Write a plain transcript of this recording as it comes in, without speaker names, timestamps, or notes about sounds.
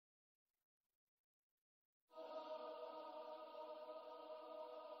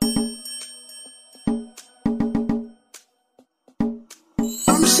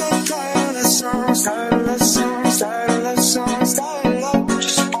songs, tired of love songs, tired of love songs, tired of love.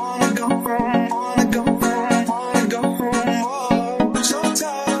 Just wanna go home, wanna go home, wanna go home. Oh, so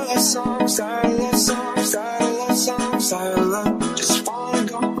tired of love songs, tired of love songs, tired of love songs, tired of love. Just wanna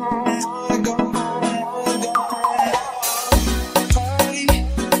go home, wanna go home, wanna go home. Party,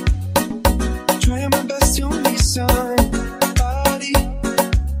 trying my best to be somebody.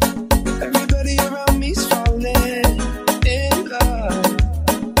 Everybody around me's falling in love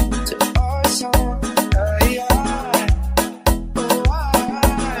to our song.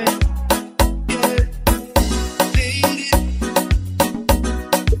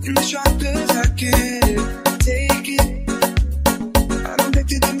 In the track 'cause I can't take it. I'm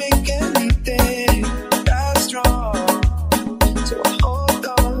addicted to make anything that strong. So I hold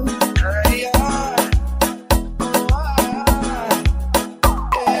on.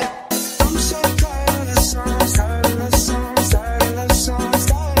 I'm so tired of songs, tired of love songs, tired of love songs,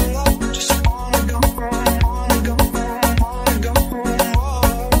 tired of love. Just wanna go home, wanna go home, wanna go home.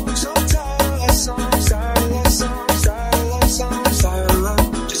 Oh, so tired of love songs, tired of love songs, tired of love songs, tired of love.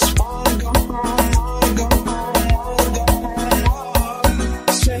 Just wanna go home, wanna go home, wanna go home.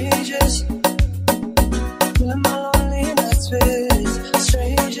 Oh, strangers, feeling my loneliness with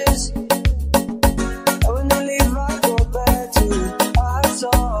strangers. I wanna leave, I go back to our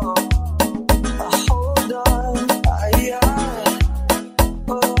song. I hold on,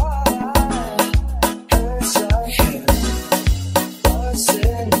 hurts our hair, what's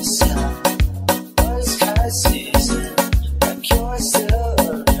in the sun, what's high season, like you're still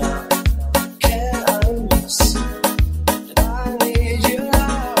around. Can I miss? I need you now.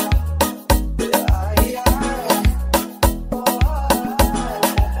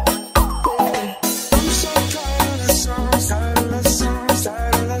 I'm so tired of songs, tired of love songs,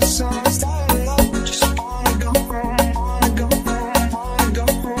 tired of love songs, tired of love. Just wanna go home, wanna go home, wanna go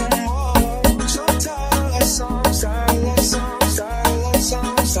home. Oh, so tired of songs, tired of love songs, tired of love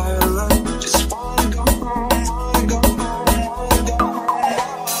songs, tired of love. Just wanna go home, wanna go home, wanna go home.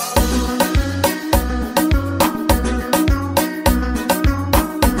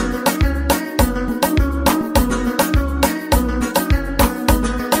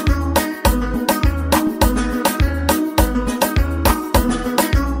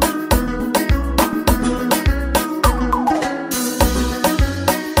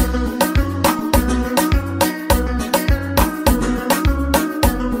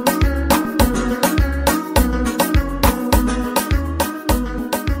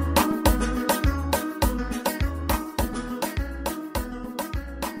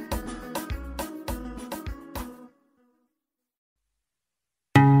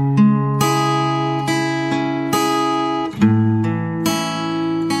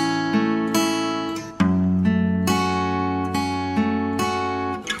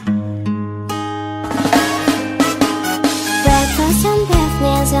 Breakfast and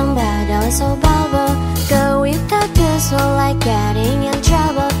business and battles so bubble. Girl without you so like getting in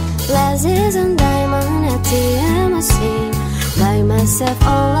trouble. Glasses and diamond at TMC. Buy myself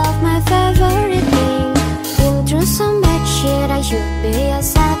all of my favorite things. Been through some bad shit, I should be a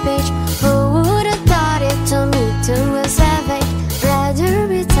savage. Who would've thought it to me to a savage? Rather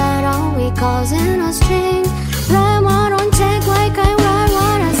be tied on with calls and a string. Rhyme out on check like I write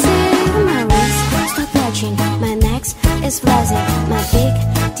what I sing. My wrist stop touching, my neck is flashing. My big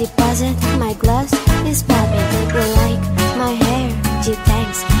deposit, my gloves is popping. You like my hair? Gee,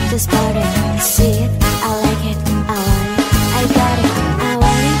 thanks, just bought it. I see it, I like it, I want it, I got it, I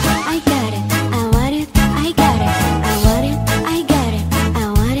want it, I got it, I want it, I got it, I want it, I got it, I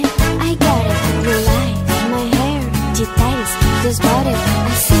want it, I got it. You like my hair? Gee, thanks, just bought it.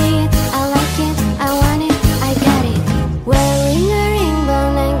 I see it, I like it, I want it, I got it. Wearing a ring, but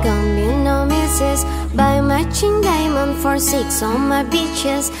I'm gonna be no misses. Buy matching diamond for 6 on my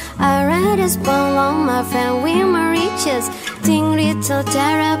beaches. I read a spoon on my friend with my riches. Think little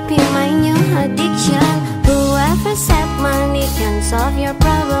therapy, my new addiction. Whoever said money can solve your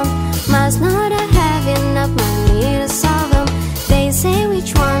problem must not have enough money to solve them. They say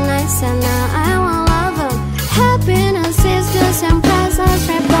which one I said, now I won't love them. Happiness is just impressive,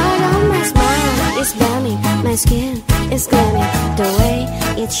 right? But on my smile is beaming, my skin is gleaming. The way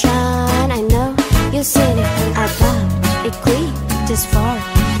it shine, I know you seen it. I bought it quick just for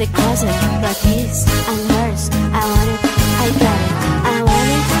the closet, but his and hers. I want it, I got it, I want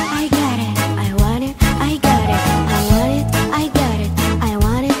it, I got it, I want it, I got it, I want it, I got it, I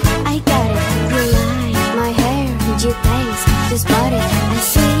want it, I got it. You like my hair? Gee, thanks, just bought it. I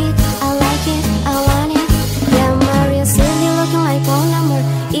see it, I like it, I want it. Yeah, Maria Cindy looking like phone number.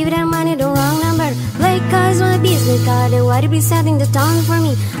 If that money the wrong number. Like cars, my business card, and why to be setting the tone for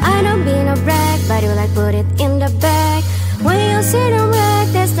me? I don't be no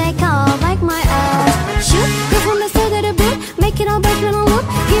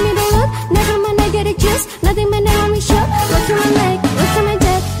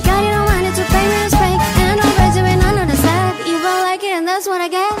what I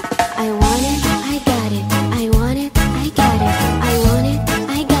get. I want it, I got it. I want it, I got it. I want it,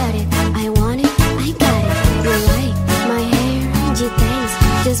 I got it. I want it, I got it. You like my hair? Gee, thanks.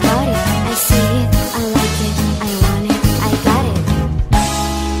 Just got it. I see it, I like it. I want it, I got it.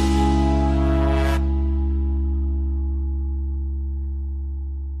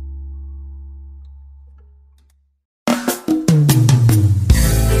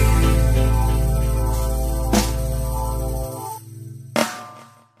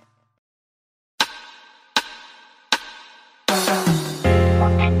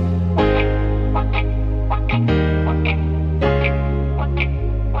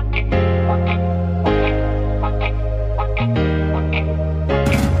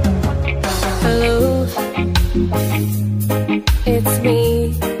 Hello, it's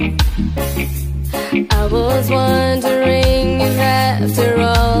me. I was wondering if after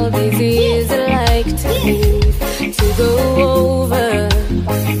all these years I'd like to leave, to go over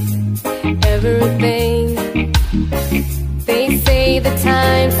everything. They say the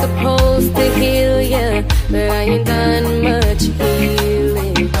time's supposed to heal ya, but I ain't done much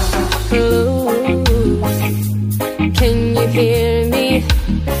healing. Hello, can you hear me?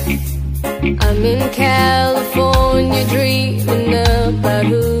 I'm in California dreaming about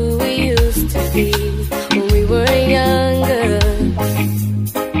who we used to be when we were younger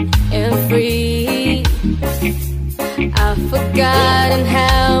and free. I've forgotten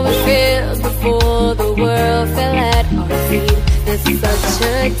how it felt before the world fell at our feet. There's such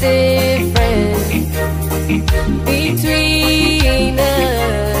a difference between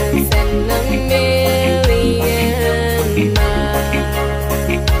us and a million miles.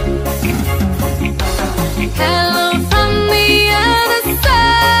 Hello from the other side.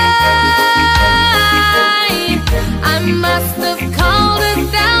 I must have called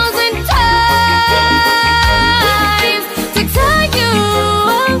 1,000 times to tell you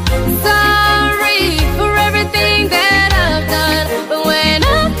I'm sorry for everything that I've done. But when I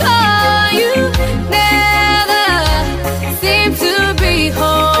call, you never seem to be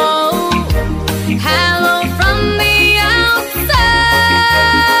home. Hello from the outside.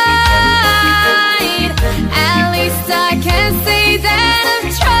 At least I can say that I've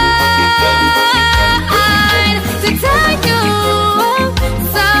tried to tell you I'm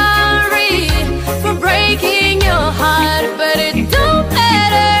sorry for breaking your heart, but it don't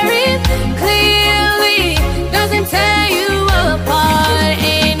matter. It clearly doesn't tear you apart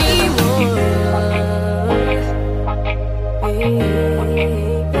anymore.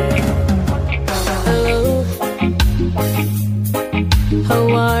 Hello, how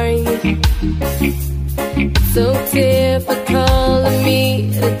are you? So typical of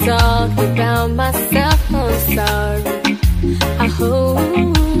me to talk about myself. I'm sorry. I hope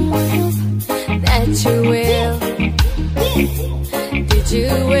that you will. Did you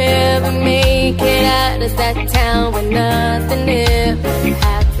ever make it out of that town when nothing ever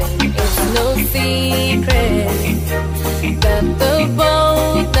happened? It's no secret that the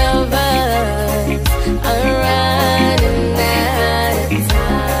both of us are running out of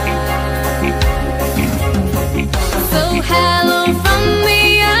time. So hello from the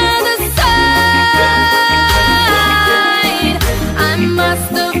other side. I must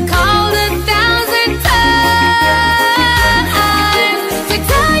have called 1,000 times to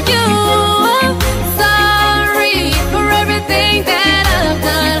tell you I'm sorry for everything that I've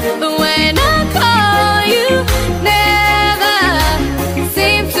done. But when I call, you never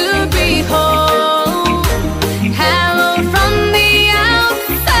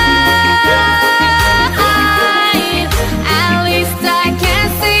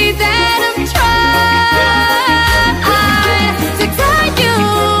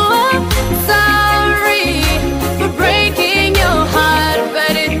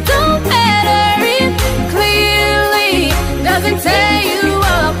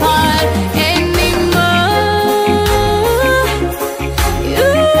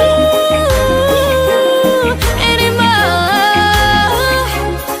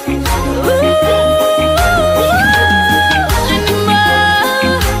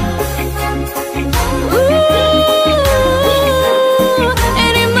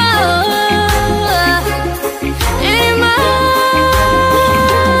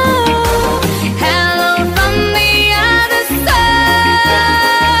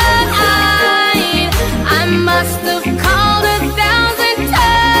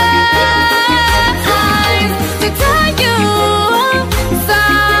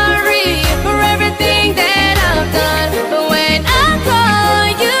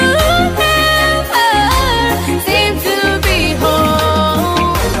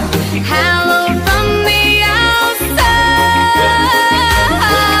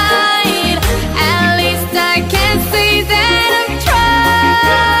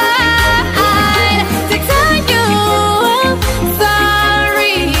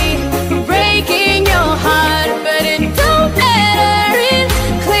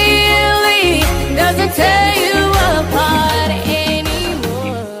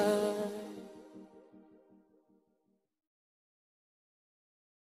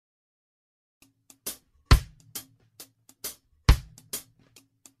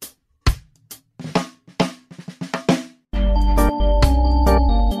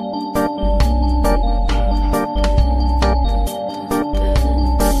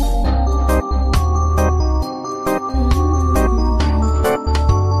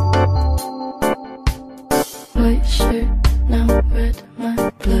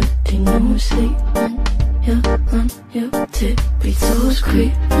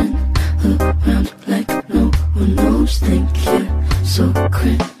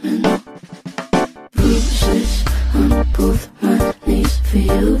criminal. Bruises on both my knees for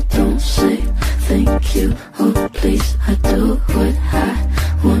you. Don't say thank you, oh please. I do what I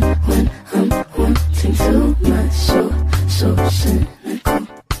want when I'm wanting to. My soul, so cynical.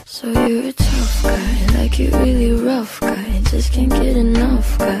 So you're a tough guy, like you're really rough guy. Just can't get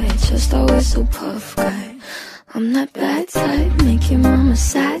enough guy, just always so puff guy. I'm that bad type, make your mama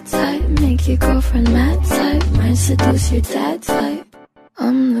sad type, make your girlfriend mad type, might seduce your dad type.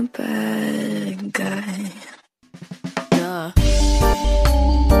 I'm the bad guy. Yeah.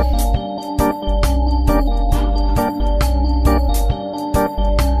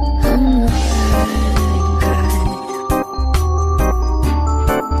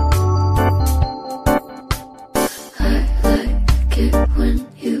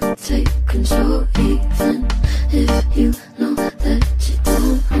 Control, even if you know that you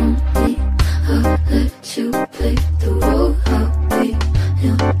don't own me. I'll let you play the role. I'll be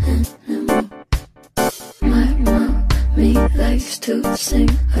your animal. My mommy likes to sing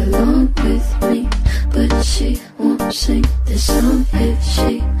along with me, but she won't sing this song if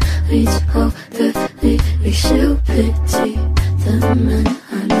she reads all the lyrics. She'll pity the men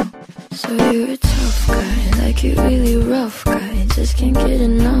I know. So you're a tough guy, like you're really rough guy. Just can't get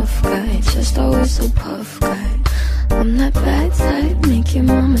enough guy, just always so puff guy. I'm that bad type, make your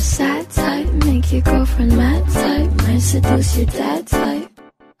mama sad type, make your girlfriend mad type, might seduce your dad type.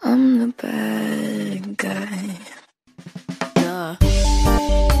 I'm the bad guy. Yeah.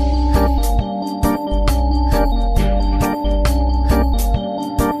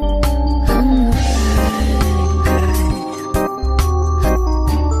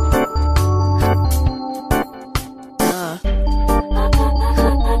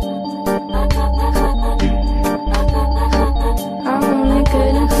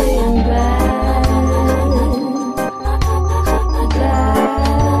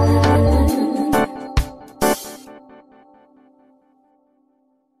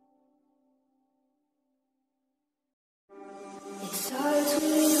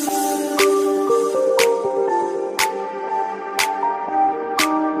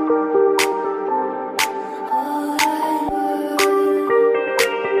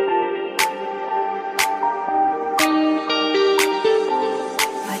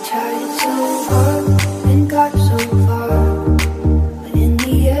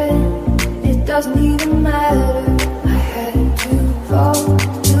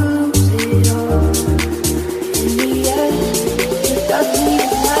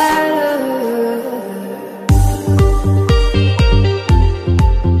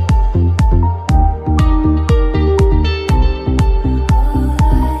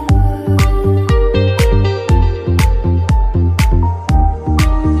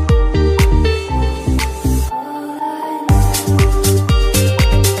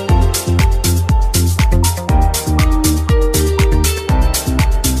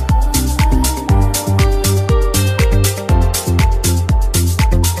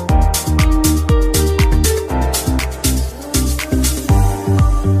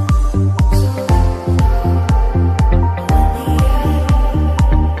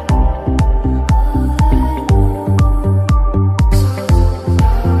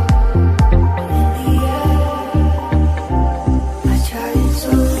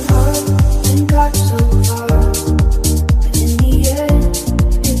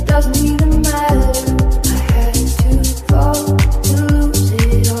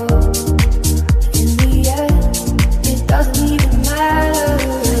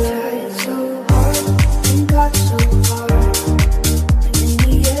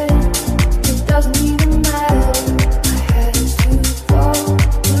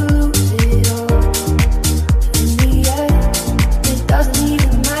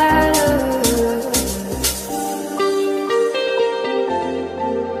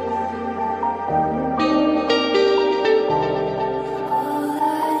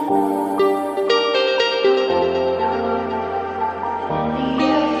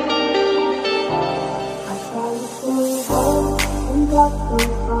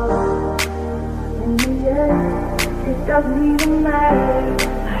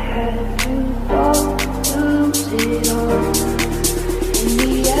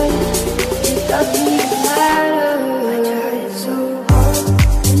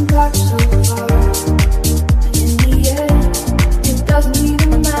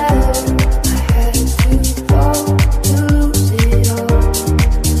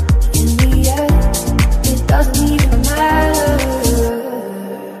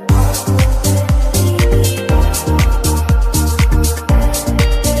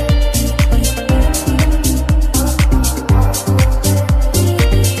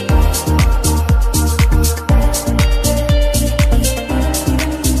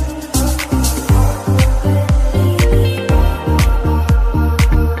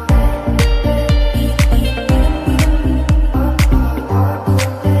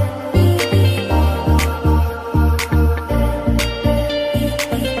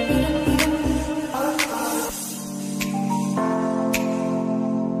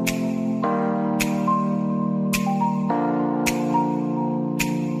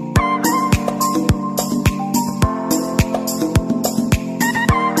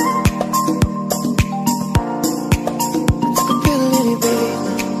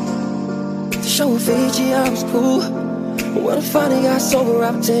 Gigi, I was cool. When I finally got sober,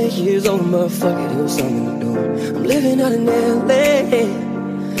 I'm 10 years old, motherfucker, it was something to do. I'm living out in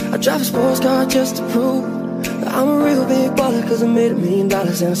LA. I drive a sports car just to prove that I'm a real big baller, cause I made $1 million and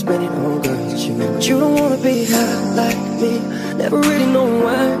I spent it on girls and you. But you don't wanna be high like me, never really know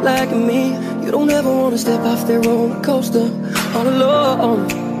why like me. You don't ever wanna step off that roller coaster all alone.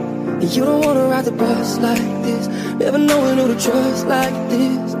 And you don't wanna ride the bus like this, never knowing who to trust like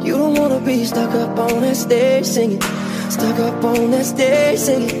this. You don't wanna be stuck up on that stage singing, stuck up on that stage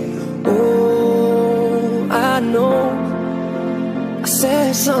singing. Oh, I know I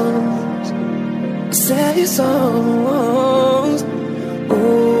sad songs, I sad songs.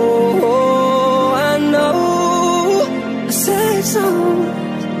 Oh, I know I sad songs,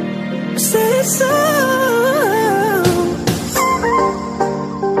 I sad songs.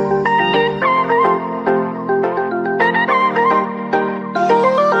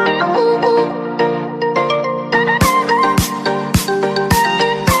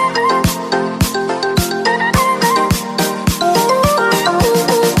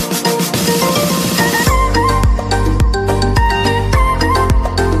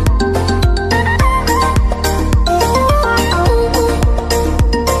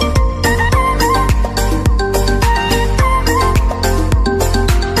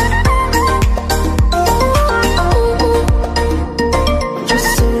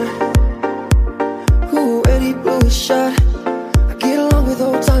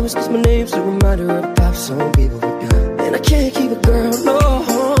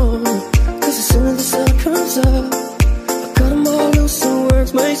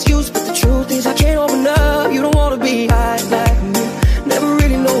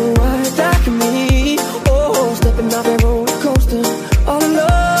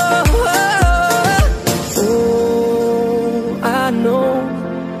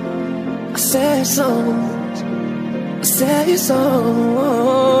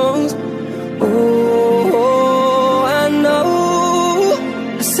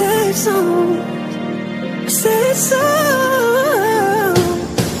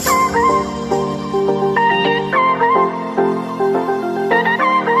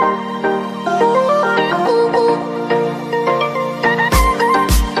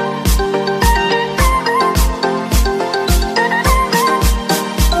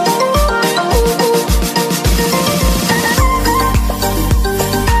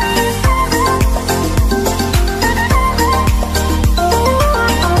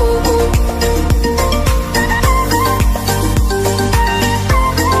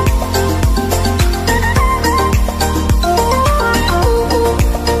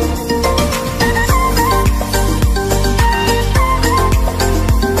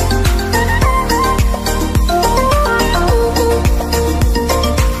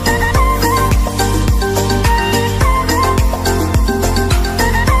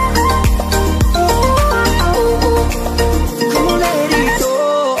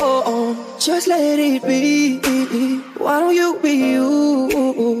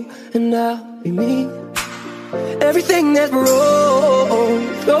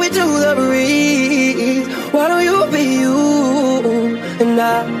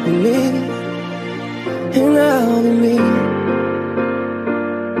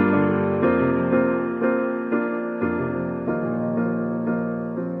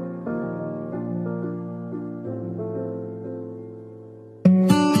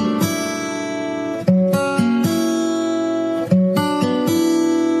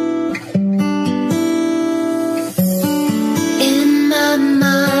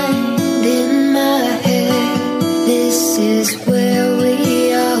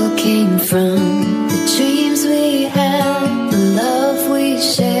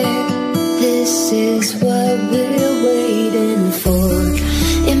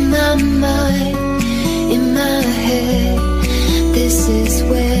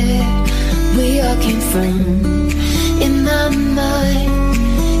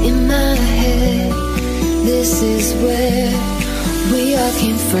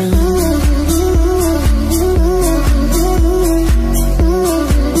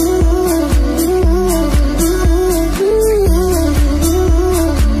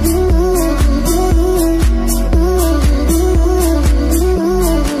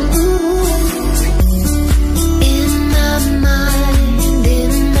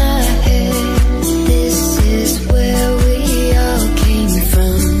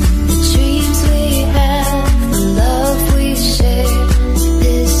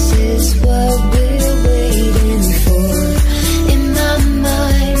 This is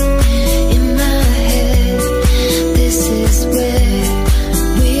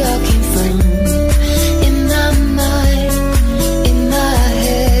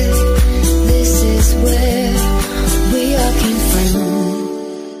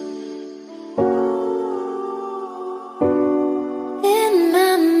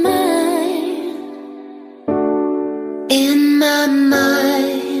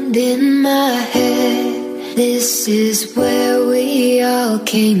in my head. This is where we all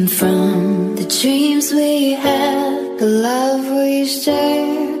came from. The dreams we had, the love we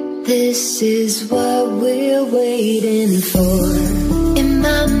shared. This is what we're waiting for. In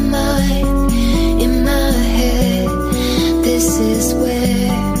my mind, in my head, this is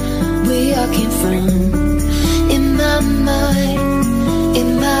where we all came from. In my mind,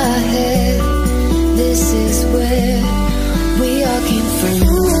 in my head, this is where we all came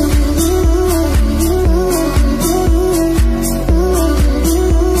from.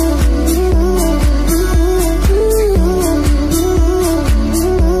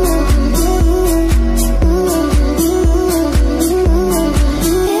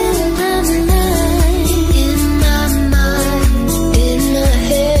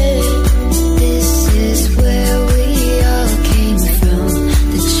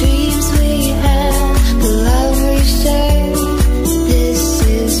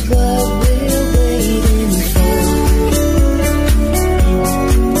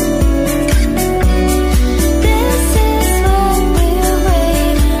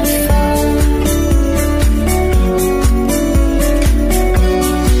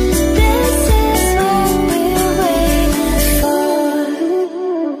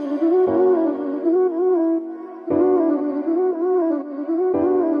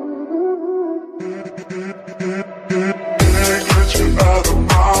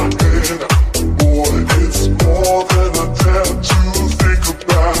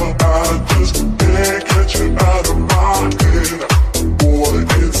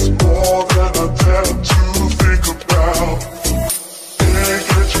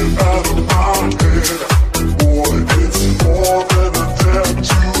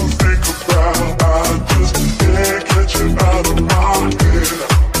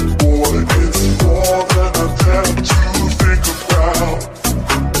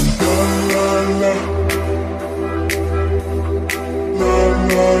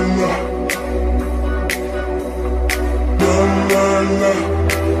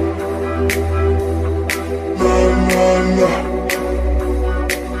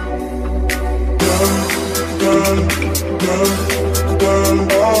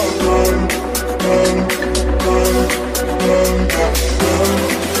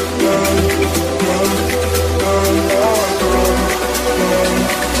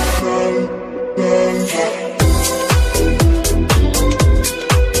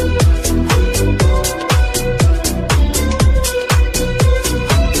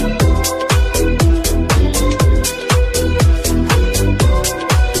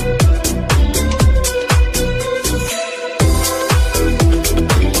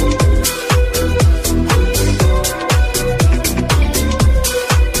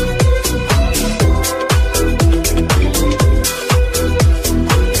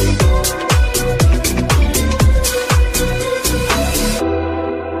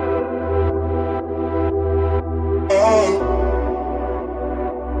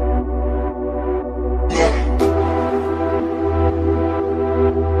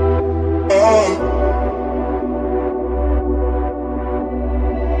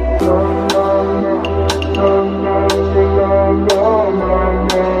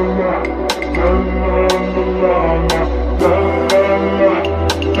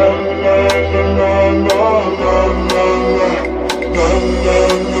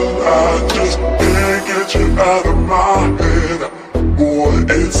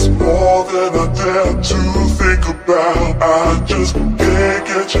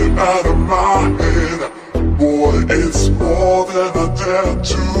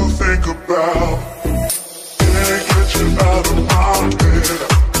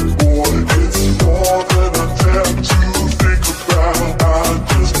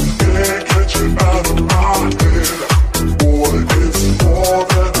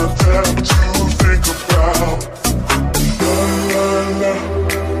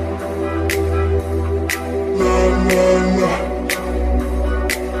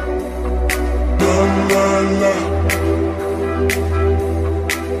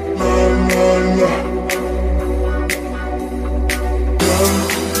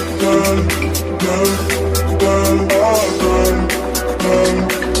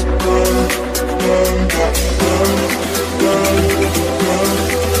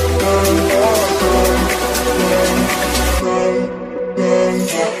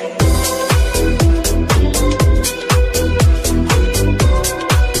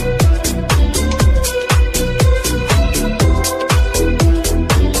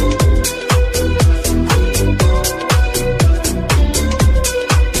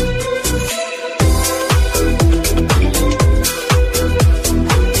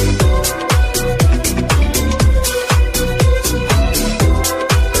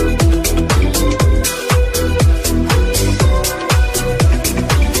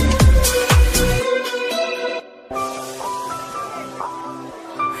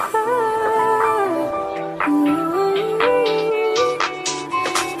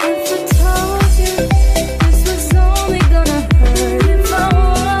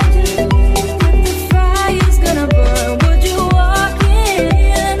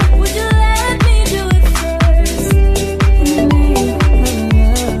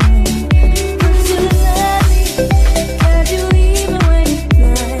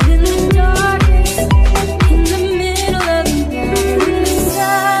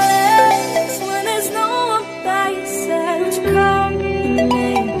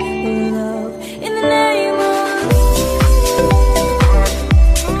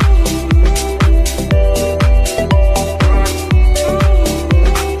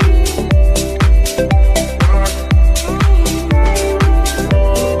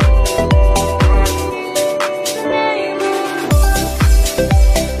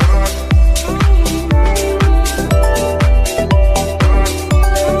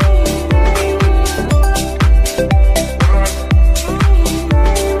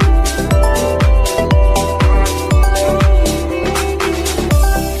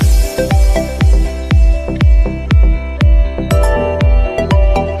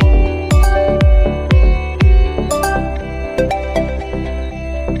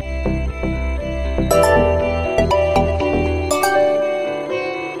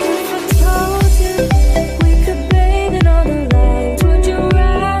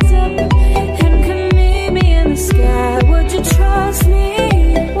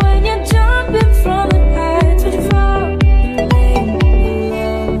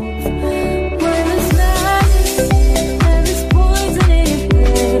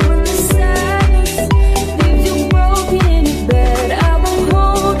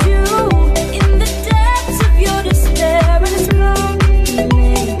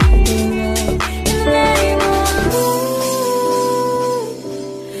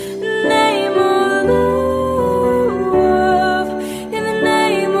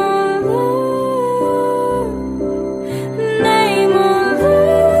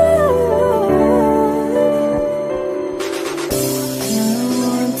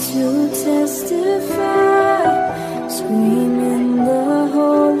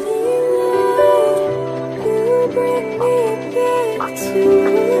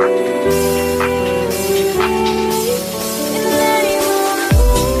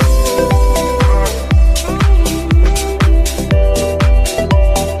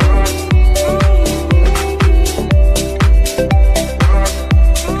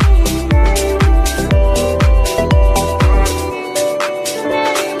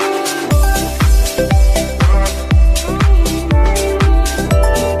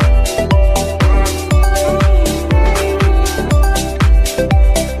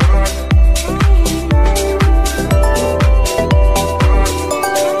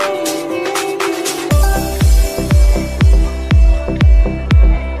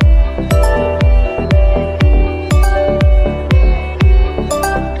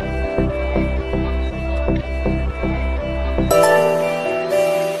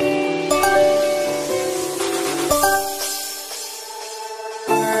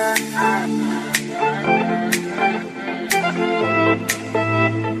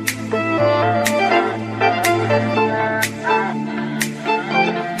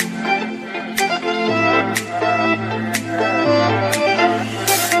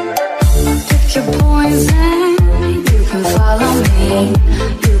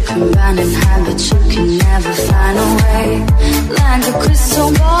 so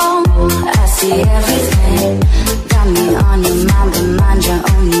bold, I see everything. Got me on your mind, but mind your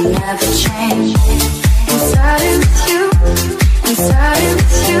own, you never change. Inside it with you, inside it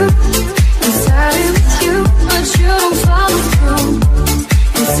with you, inside it with you, but you don't follow through.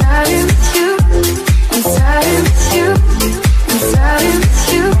 Inside it with you, inside it with you, inside it with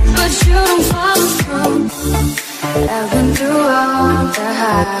you, but you don't follow through. I've been through all the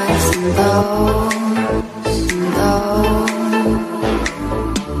highs and lows, and lows.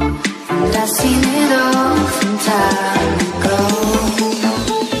 And I've seen it all from time ago,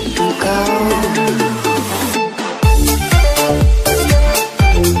 ago.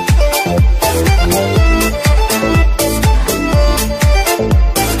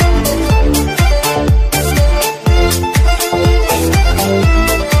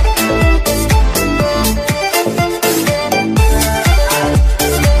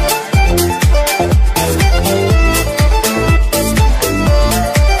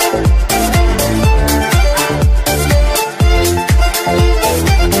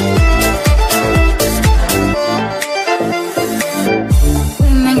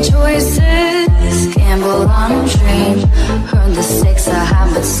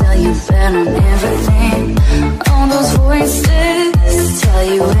 Tell you bet on everything. All those voices tell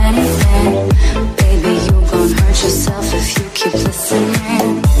you anything. Baby, you gon' hurt yourself if you keep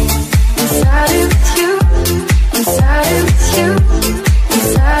listening. Inside it with you, inside it with you,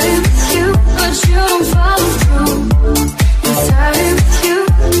 inside it with you, but you don't follow through. Inside it with you,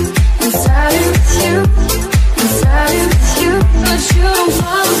 inside it with you, inside it with you, but you don't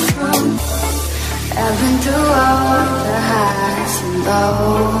follow through. I've been through all the highs and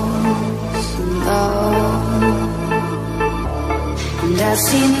lows, and lows. And I've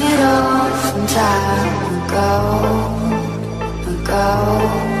seen it all from time ago, ago.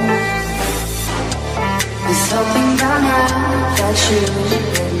 Was hoping by now that you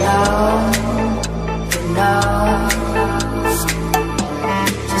would know,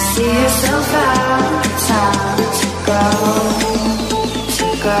 to see yourself out, the time to go, to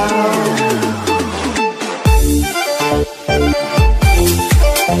go.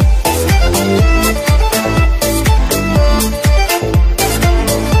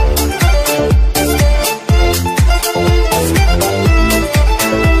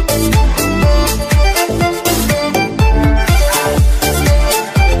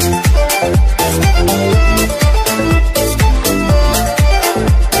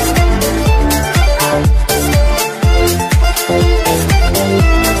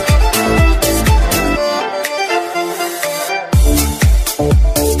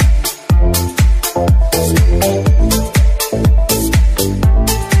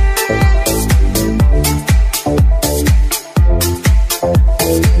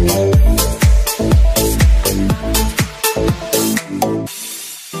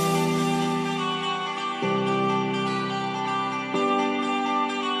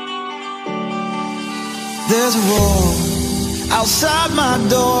 There's a wall outside my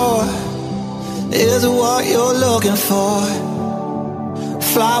door. Is it what you're looking for?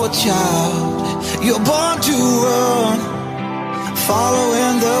 Flower child, you're born to run,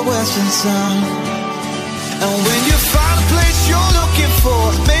 following the western sun. And when you find a place you're looking for,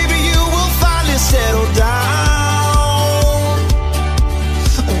 maybe you will finally settle down.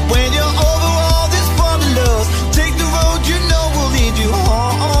 When you're over all this wanderlust, take the road you know will lead you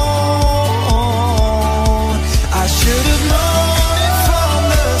home. I should have known it from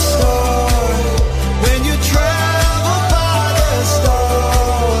the start. When you travel by the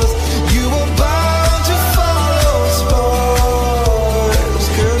stars, you were bound to follow stars.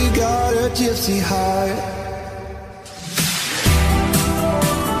 Girl, you got a gypsy heart.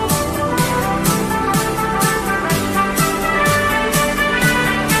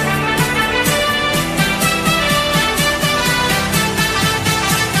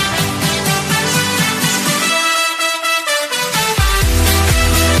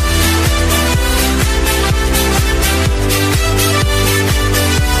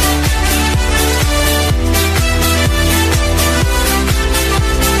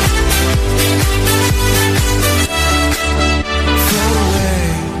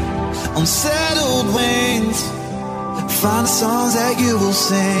 Unsettled wings, find the songs that you will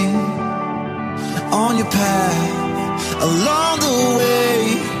sing on your path along the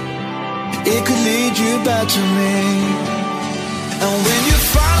way. It could lead you back to me. And when you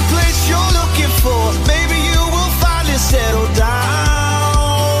find a place you're looking for, maybe you will finally settle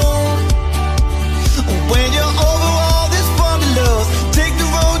down. When you're over all this wanderlust, take the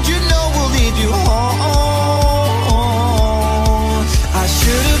road you know will lead you home. I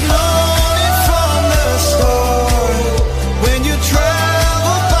should have known it from the start. When you try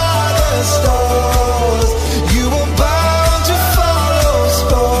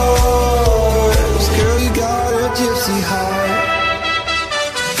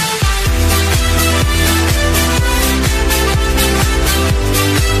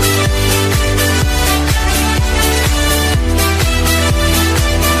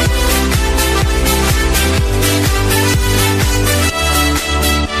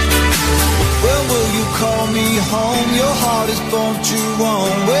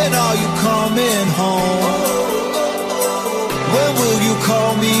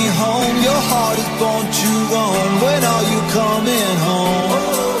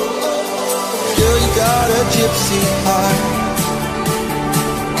gypsy heart.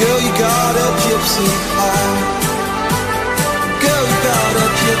 Girl, you got a gypsy heart. Girl, you got a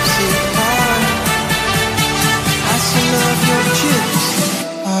gypsy heart. I smell your gypsy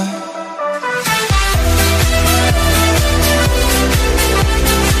heart.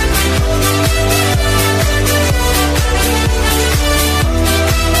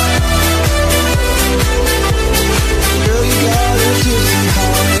 Girl, you got a gypsy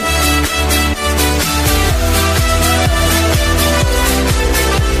heart.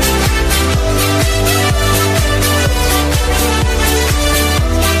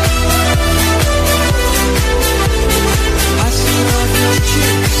 I smell your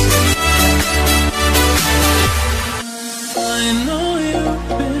gypsy. I know you've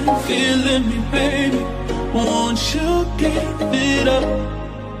been feeling me, baby. Won't you give it up?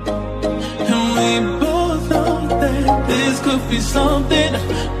 And we both know that this could be something,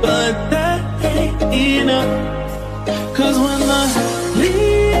 but that ain't enough. Cause when the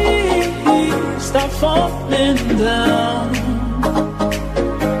leaves start falling down,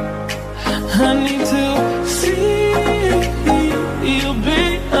 I need to see you be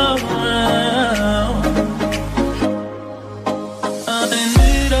around. I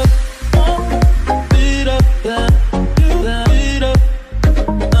need a bit of that, bit of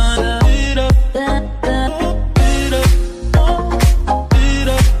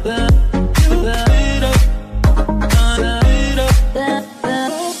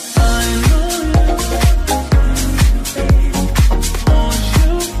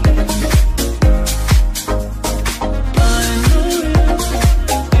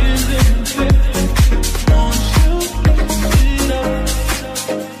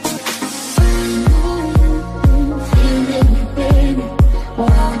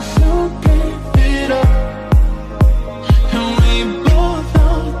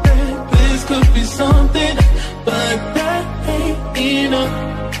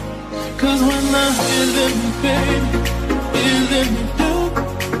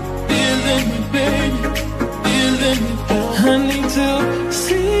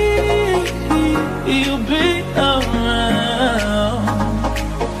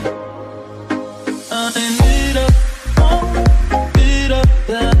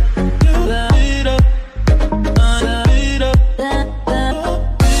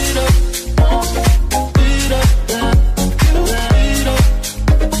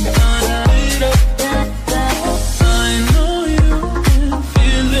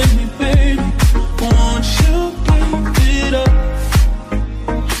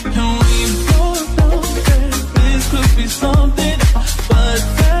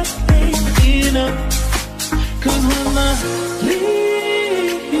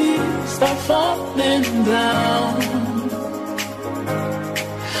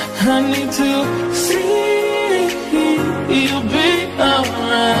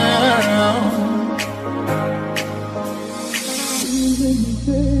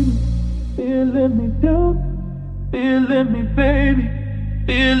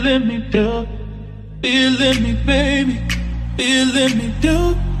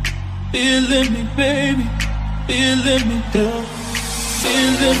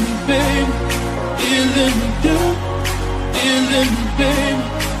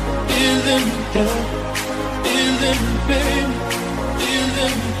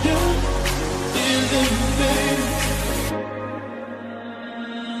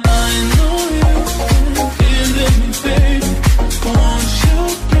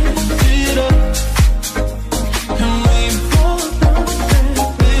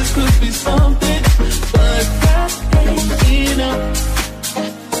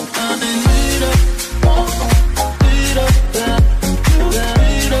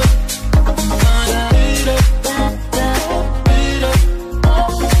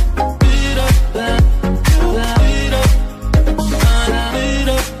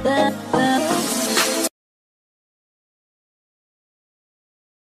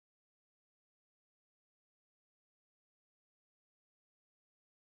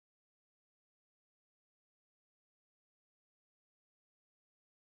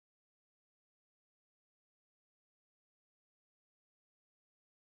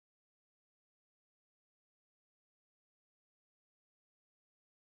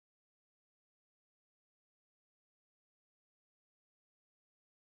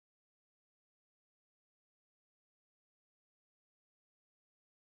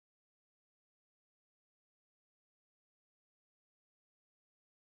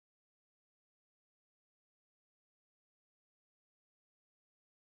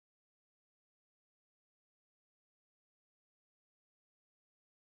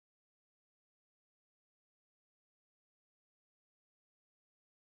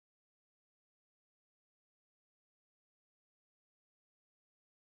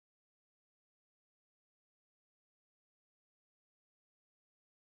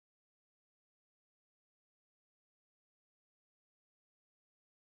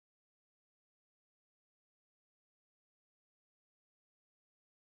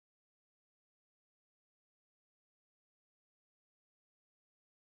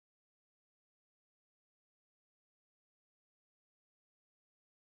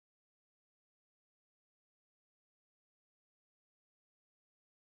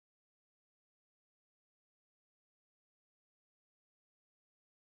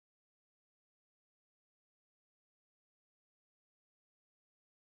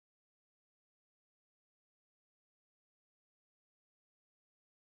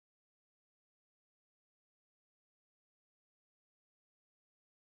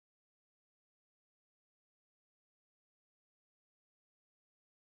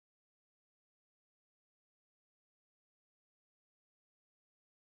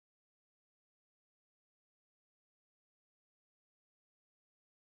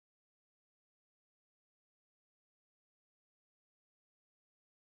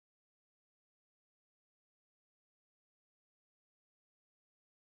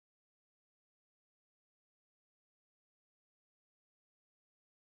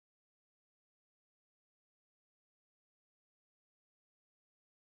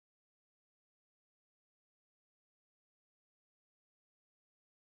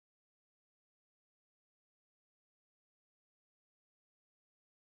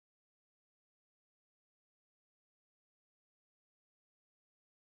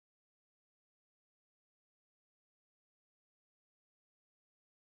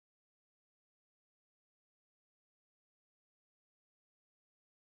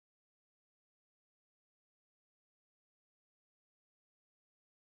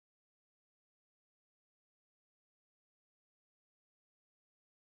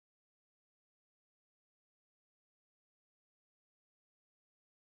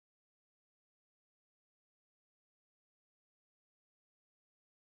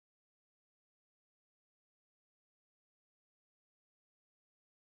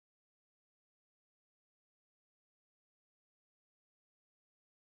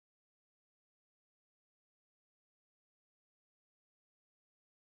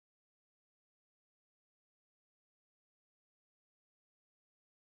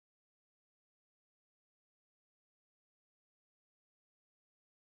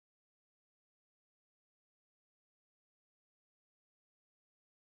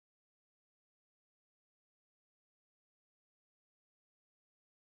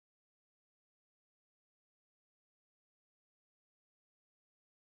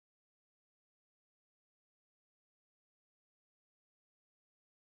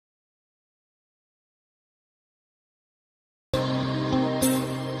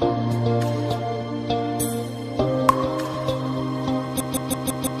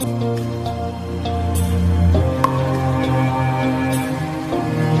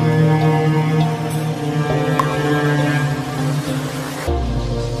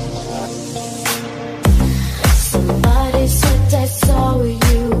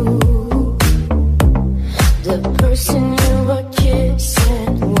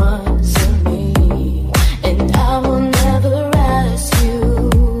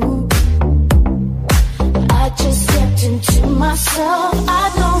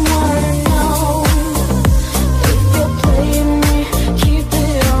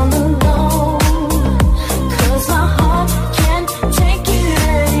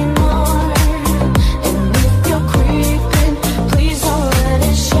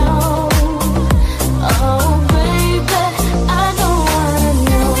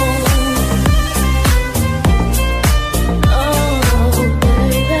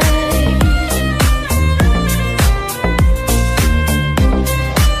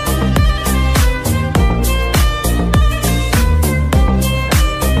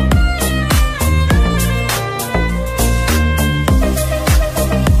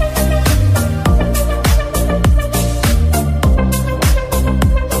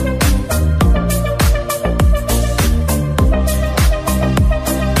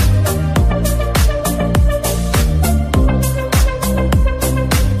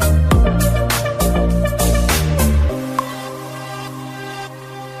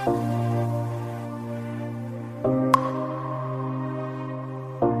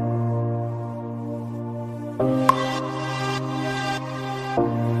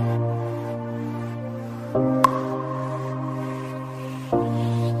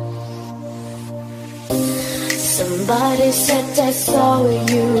Somebody said I saw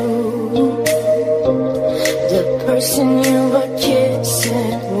you. The person you were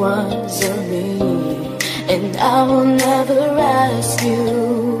kissing wasn't me, and I will never ask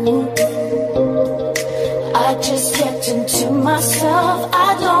you. I just kept into myself.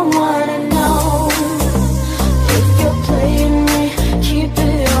 I don't wanna know if you're playing me. Keep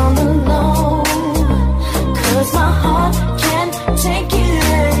it on the low, 'cause my heart can't take it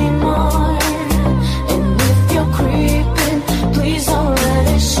anymore. And if you're creeping, please don't let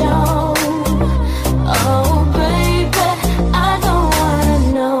it show. Oh baby, I don't wanna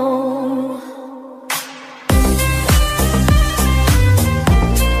know.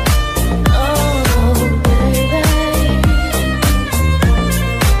 Oh baby,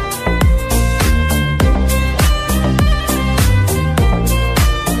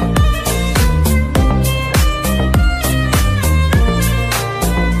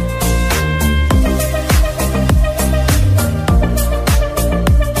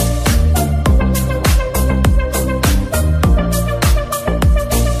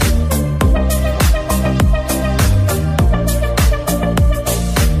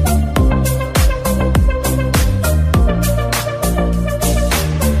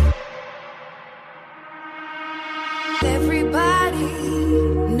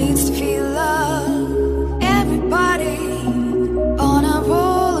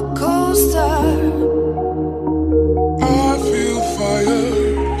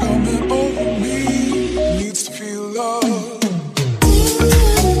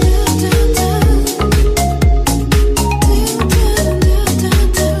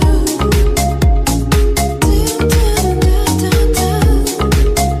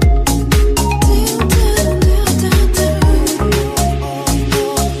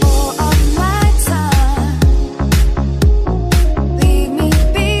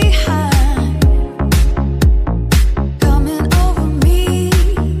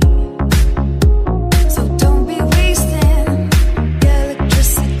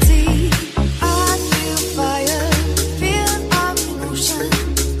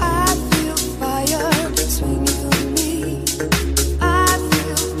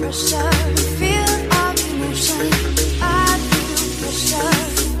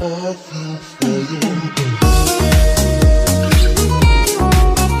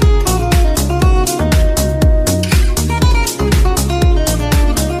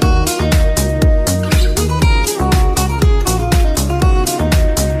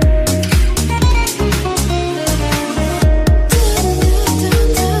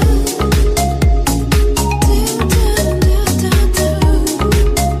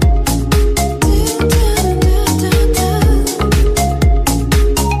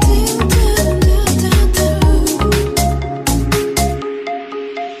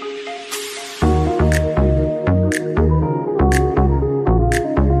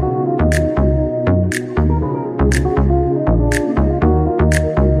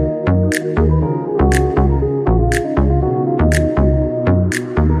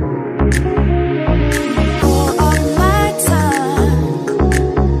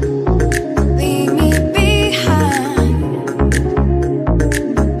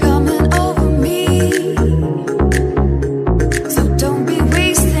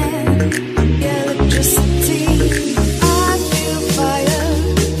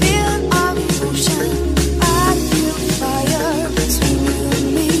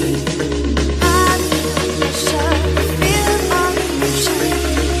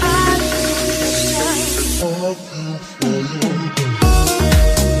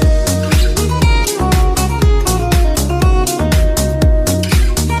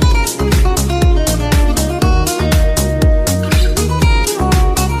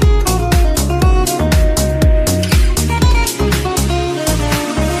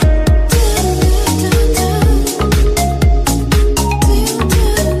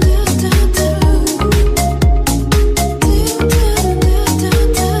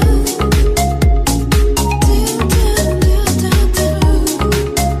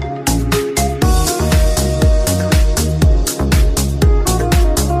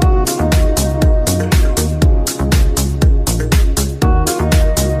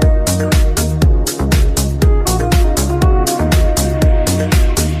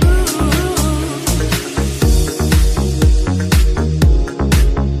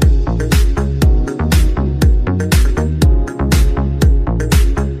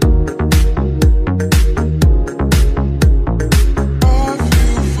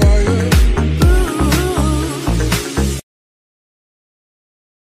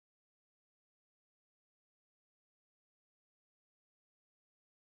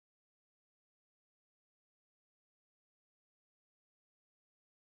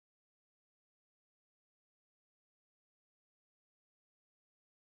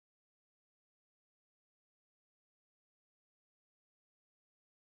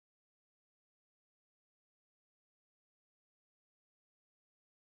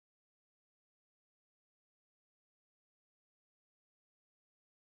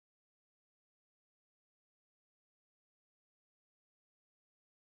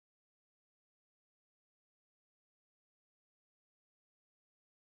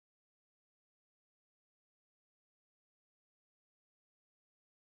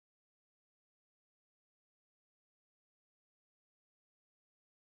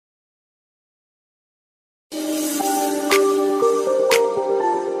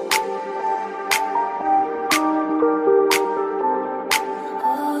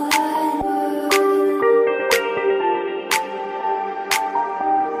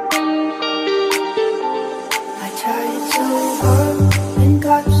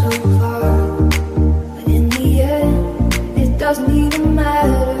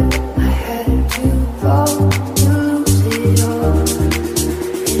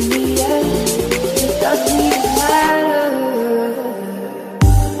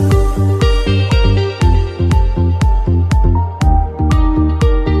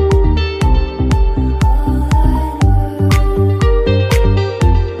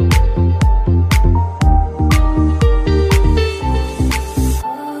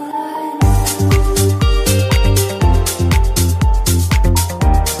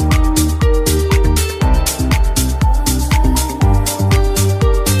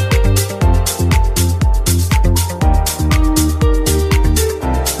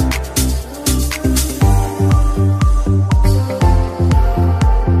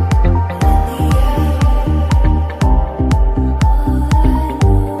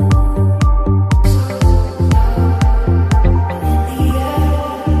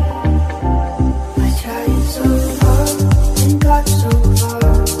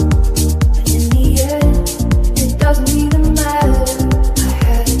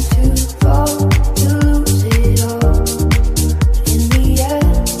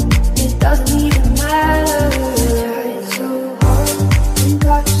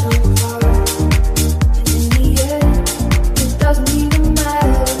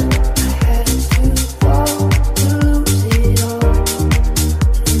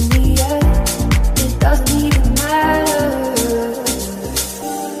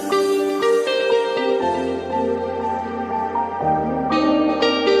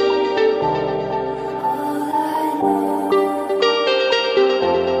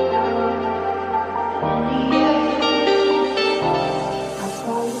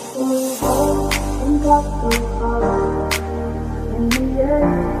 so far. In the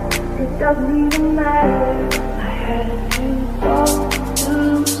end, it doesn't even matter. I had to fall to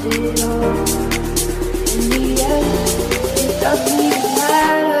lose it all. In the end, it doesn't even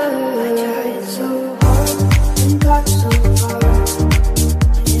matter. I tried so hard and got so far.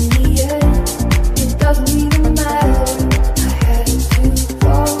 In the end, it doesn't even matter. I had to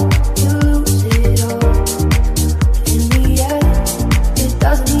fall to lose it all. In the end, it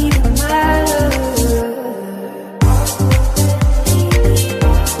doesn't even matter.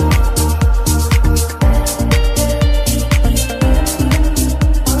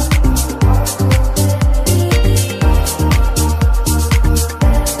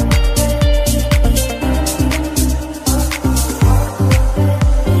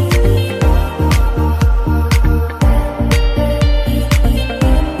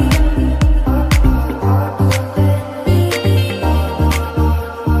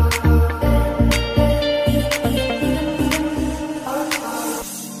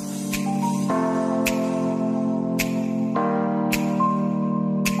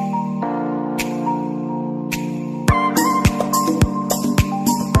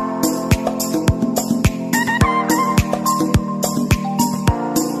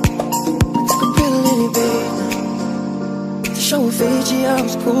 Fiji, I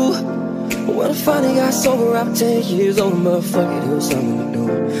was cool. But when I finally got sober, I'm 10 years old, motherfucker, it was something to do.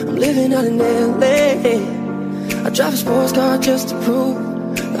 I'm living out in LA. I drive a sports car just to prove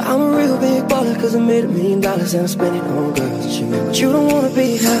that I'm a real big baller, cause I made $1 million and I spent it on girls and shit. But you don't wanna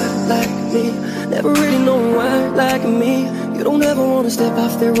be high like me, never really know why like me. You don't ever wanna step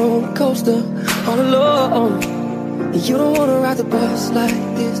off that roller coaster all alone. You don't wanna ride the bus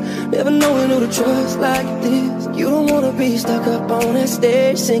like this, never knowing who to trust like this. You don't wanna be stuck up on that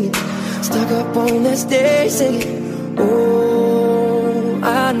stage singing, stuck up on that stage singing. Oh,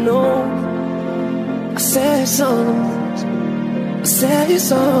 I know I sad songs, I sad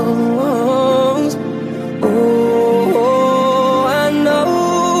songs. Oh, I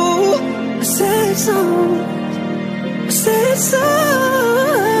know I sad songs, I sad songs.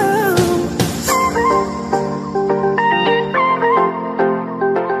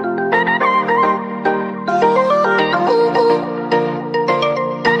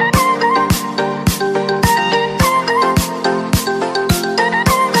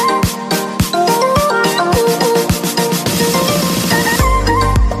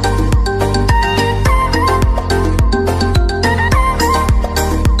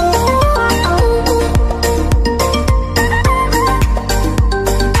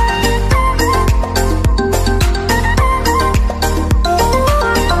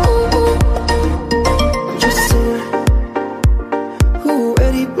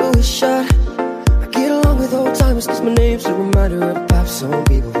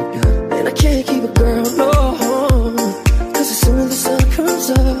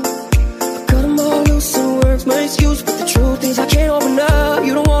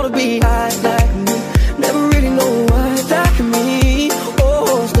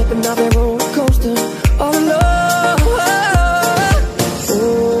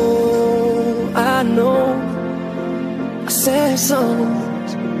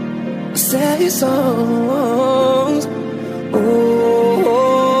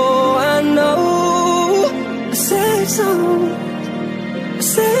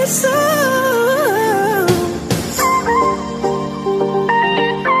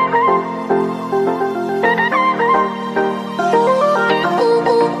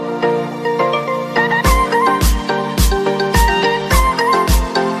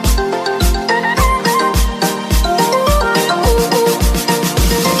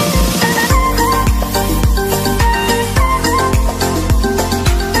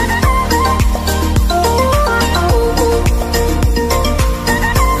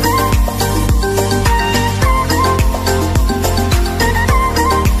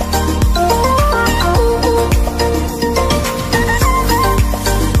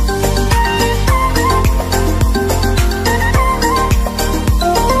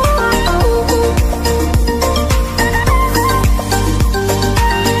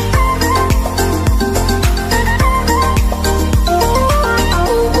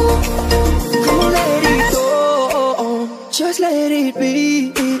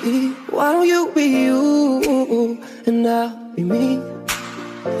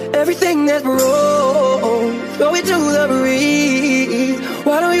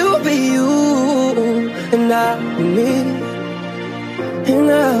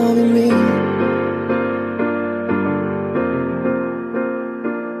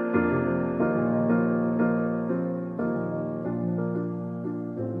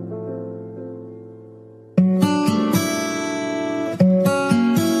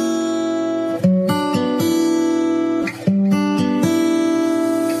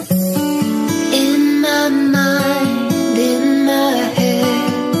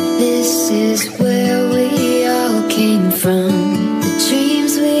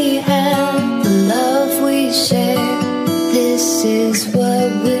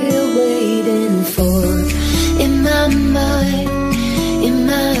 what we're waiting for. In my mind, in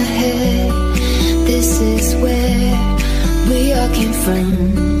my head, this is where we all came from.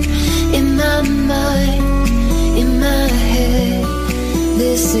 In my mind, in my head,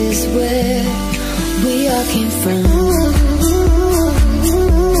 this is where we all came from.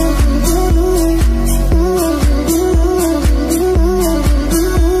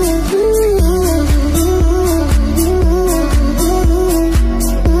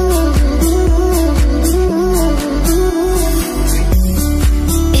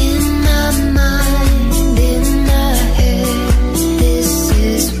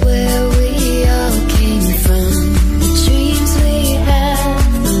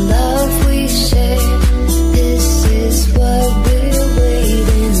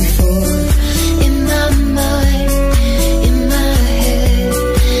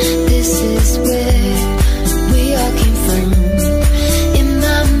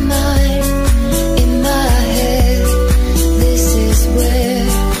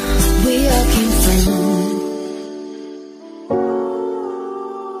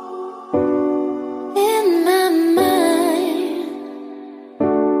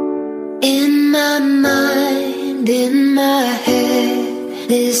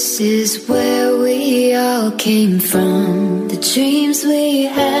 This is where we all came from. The dreams we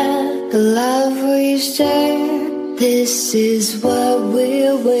had, the love we shared. This is what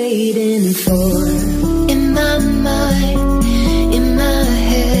we're waiting for. In my mind, in my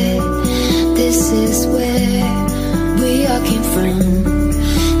head, this is where we all came from.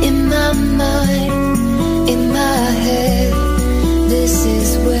 In my mind, in my head, this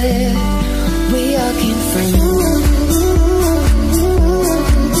is where we all came from.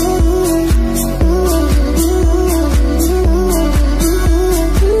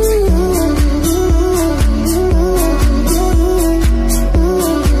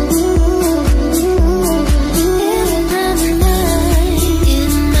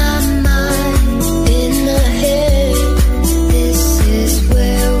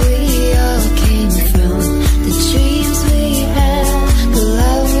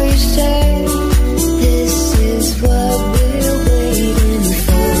 This is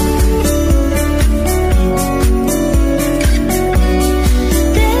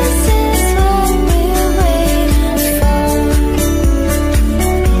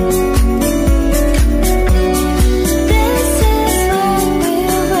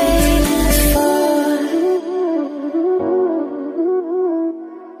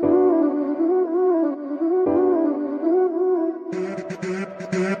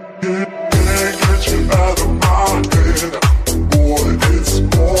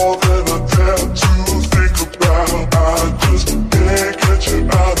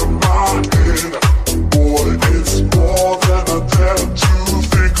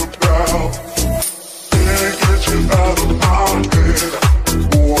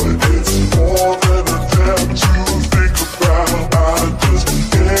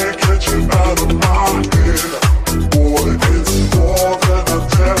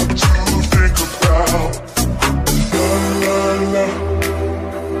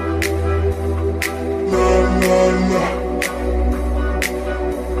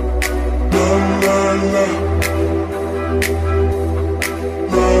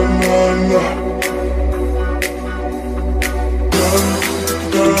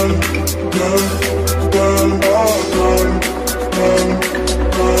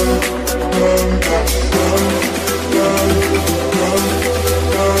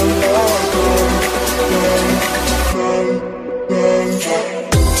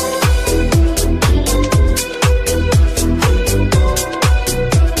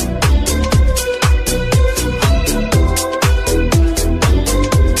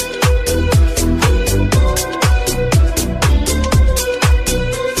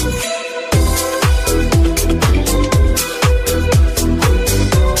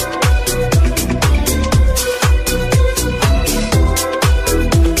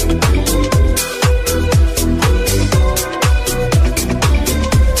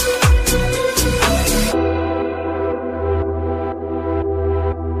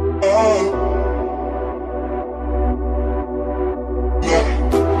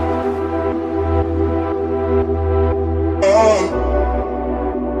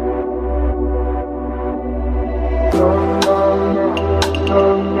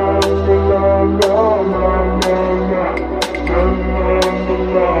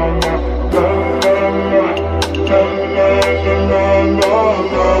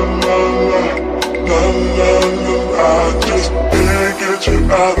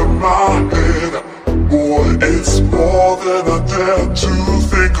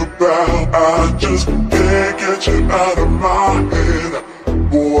think about. I just can't get you out of my head.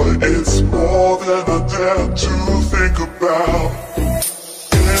 Boy, it's more than I dare to think about.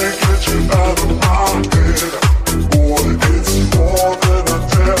 Can't get you out of my head. Boy, it's more than I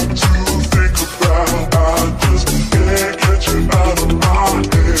dare to think about. I just can't get you out of my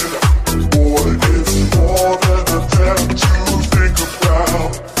head. Boy, it's more than I dare to think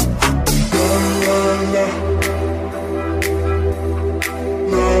about. La la la,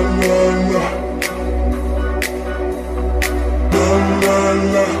 la la la, la la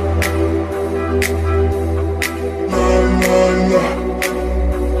la, la la la.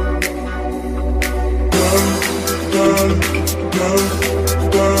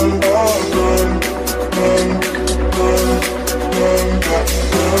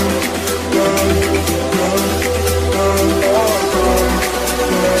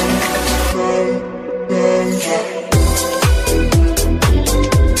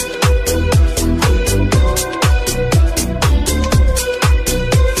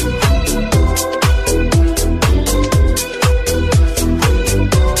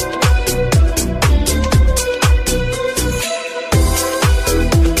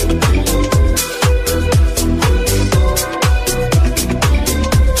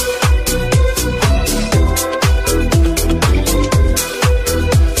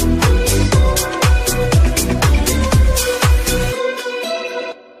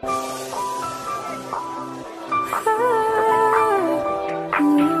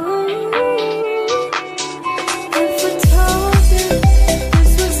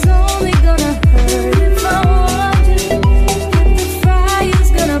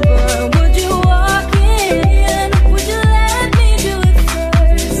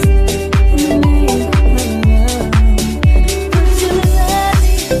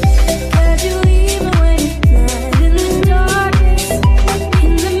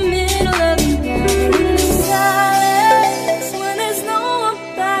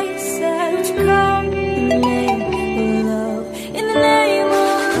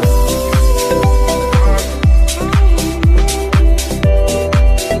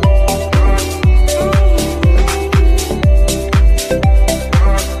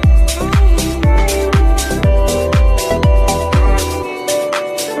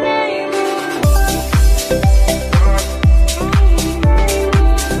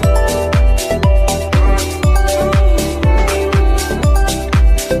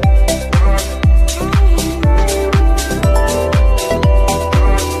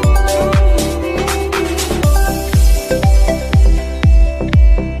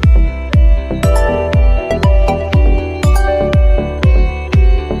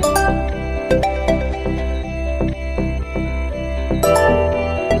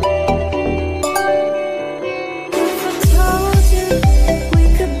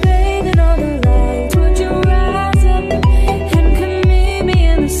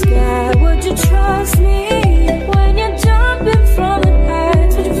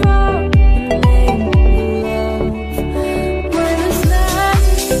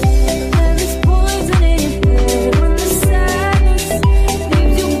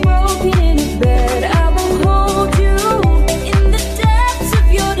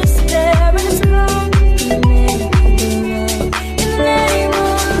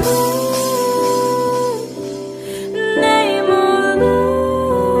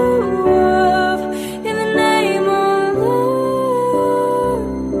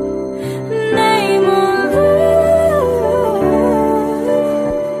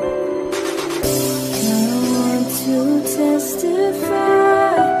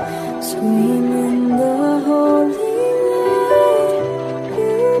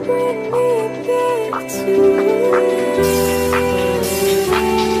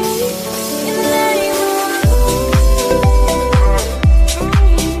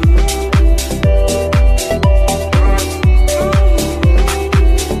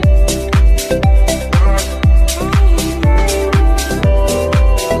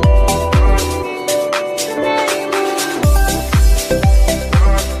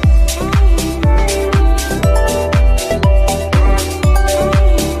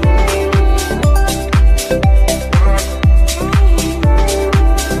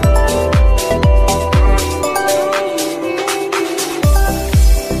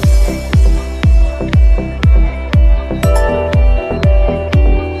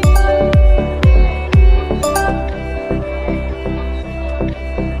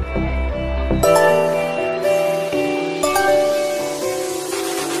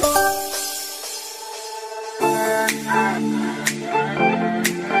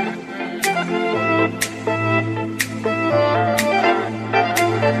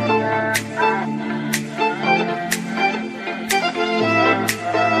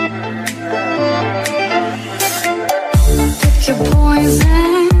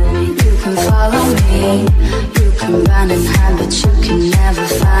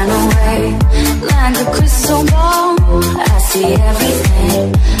 find a way. Like a crystal ball, I see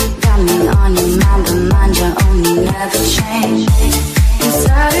everything. Got me on your mind, but mind your own, you never change.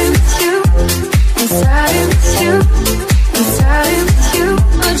 Inside it with you, inside it with you, inside it with you,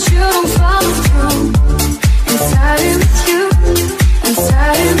 but you don't follow through. Inside it with you,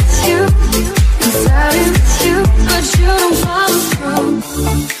 inside it with you, inside it with you, but you don't follow through.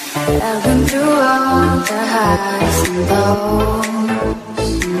 I've been through all the highs and lows,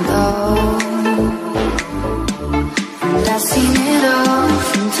 and I've seen it all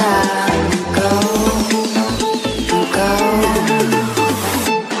from time ago.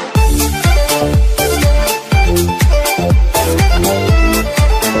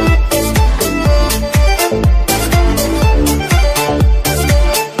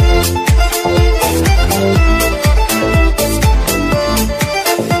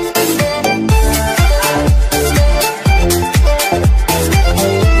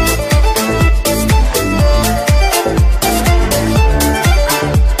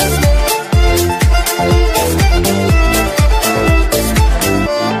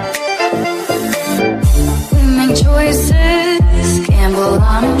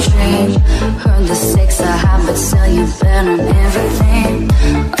 Heard the stakes are high, but still you bet on everything.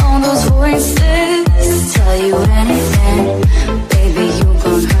 All those voices tell you anything. Baby, you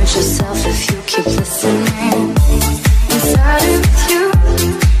gon' hurt yourself if you keep listening. Inside it with you,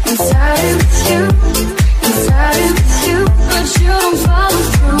 inside it with you, inside it with you, but you don't follow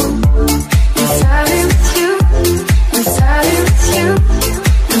through. Inside it with you, inside it with you,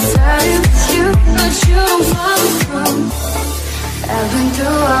 inside it with you, but you don't follow through. I've been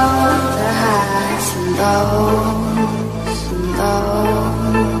through all the highs and lows,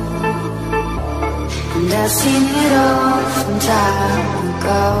 and I've seen it all from time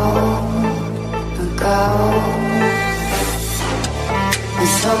ago. I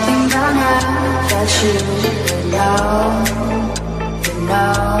was hoping by now that you would know,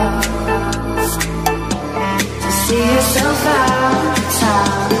 to see yourself out, the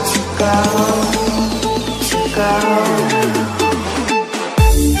time to go.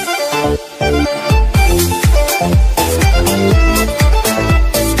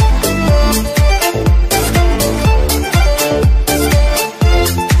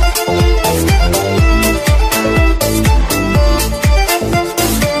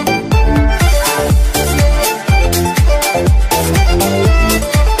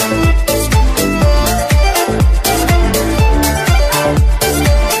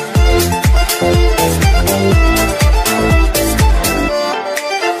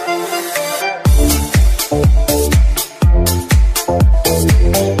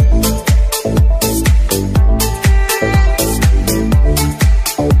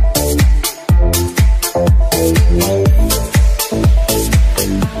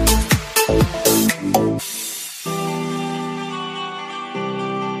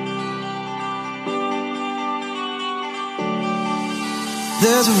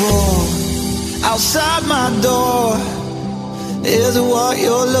 There's a roar outside my door. Is it what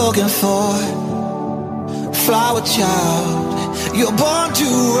you're looking for? Flower child, you're born to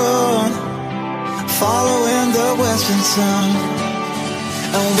run, following the western sun.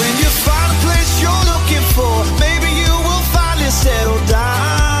 And when you find a place you're looking for, maybe you will finally settle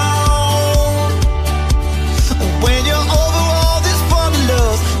down. When you're over all this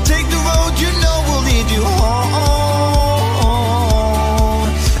bundle, take the road you know will lead you home.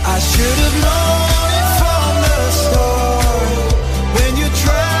 I should have known it from the start. When you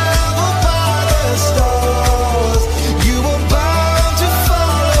travel by the stars, you were bound to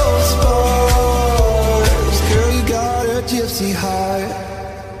follow stars. Girl, you got a gypsy heart.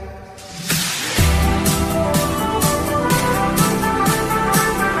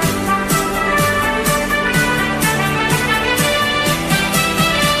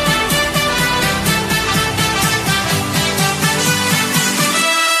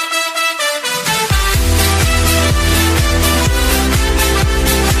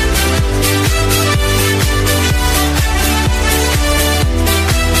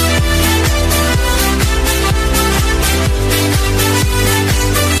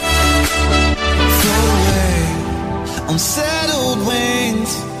 Unsettled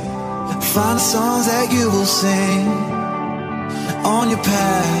wings, find the songs that you will sing on your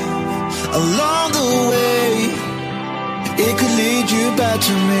path along the way. It could lead you back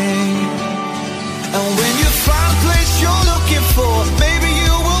to me. And when you find a place you're looking for, maybe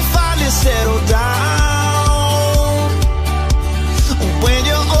you will finally settle down. When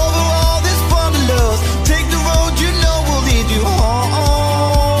you're over all this bundle, take the road you know will lead you home.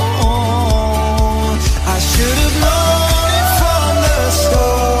 I should have known it from the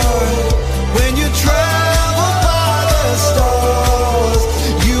start.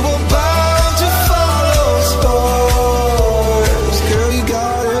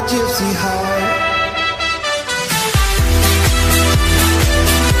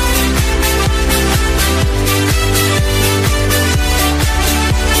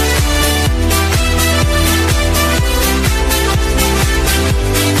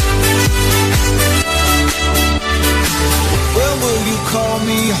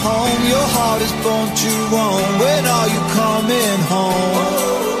 home? Your heart is born to roam. When are you coming home?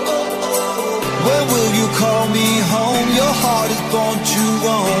 When will you call me home? Your heart is born to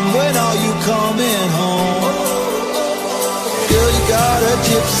roam. When are you coming home? Girl, you got a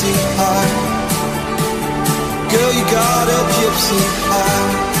gypsy heart. Girl, you got a gypsy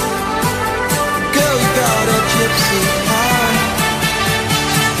heart. Girl, you got a gypsy heart.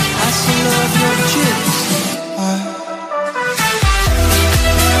 I still love your gypsy heart.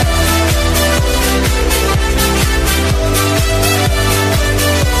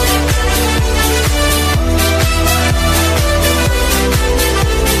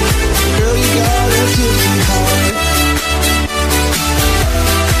 Girl, you got a gypsy heart.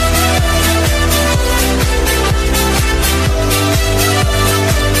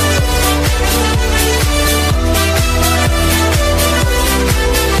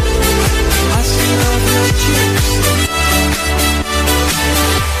 I still love your gypsy.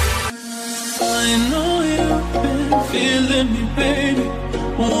 I know you've been feeling me, baby.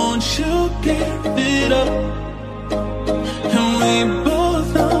 Won't you give it up? And we both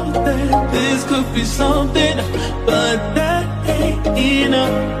know that this could be something, but that ain't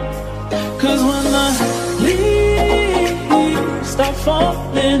enough. Cause when the leaves start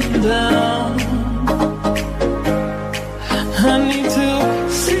falling down, I need to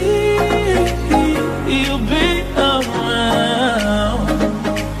see you be around.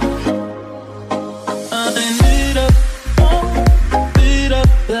 I need a beat up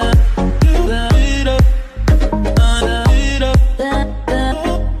that, beat up, beat up that,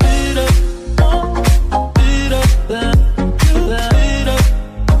 beat up, beat up that, beat up,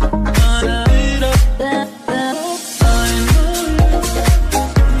 beat up that. I know you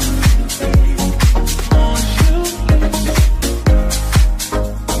want you.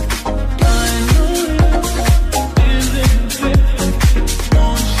 I know you feeling it.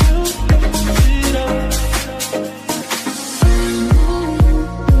 Want you beat up.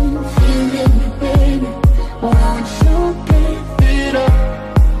 Feeling me, baby. Won't you give It up.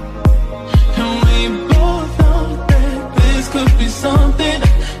 And we both know that this could be something,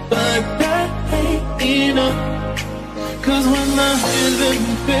 but that ain't enough. Cause when I feeling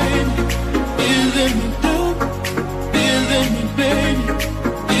me, baby, feeling me too, feeling me, baby,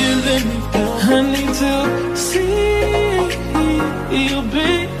 feeling me too. I need to see you be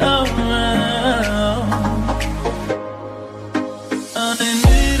around. I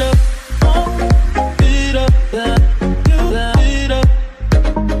need a beat up that, beat up, beat up that,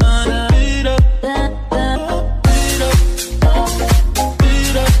 beat up,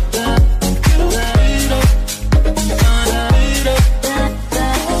 beat up that, beat up, beat up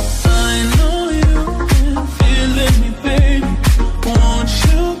that. I know you've been feeling me, baby. Won't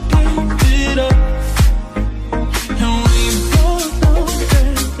you give it up? And we both know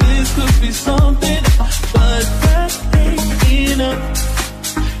that this could be something, but that ain't enough.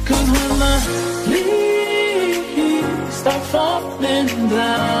 Cause when the leaves start falling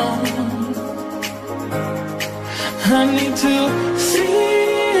down, I need to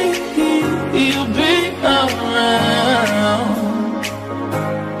see you be around.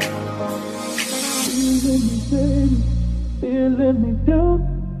 Feeling me, baby. Feeling me, too.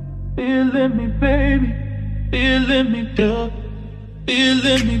 Feeling me, baby. Feeling me,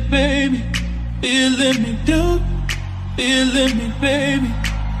 too. Feeling me, baby.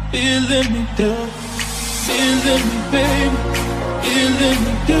 Feeling me, too. Feeling me, baby. Feeling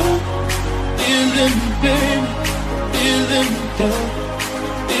me, too. Feeling me, baby. Feeling me, too.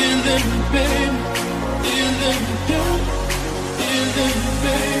 Feeling me, baby. Feeling me, too. Feeling me,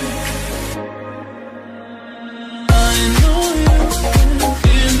 baby. I know you're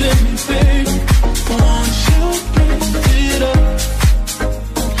feeling me, baby. Won't you give it up?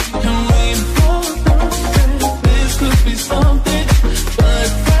 And we both know that this could be something, but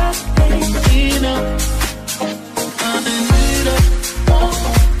that ain't enough. I need a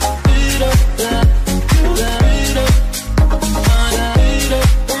beat up that, beat up, beat up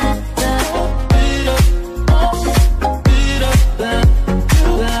that, beat up, beat up that.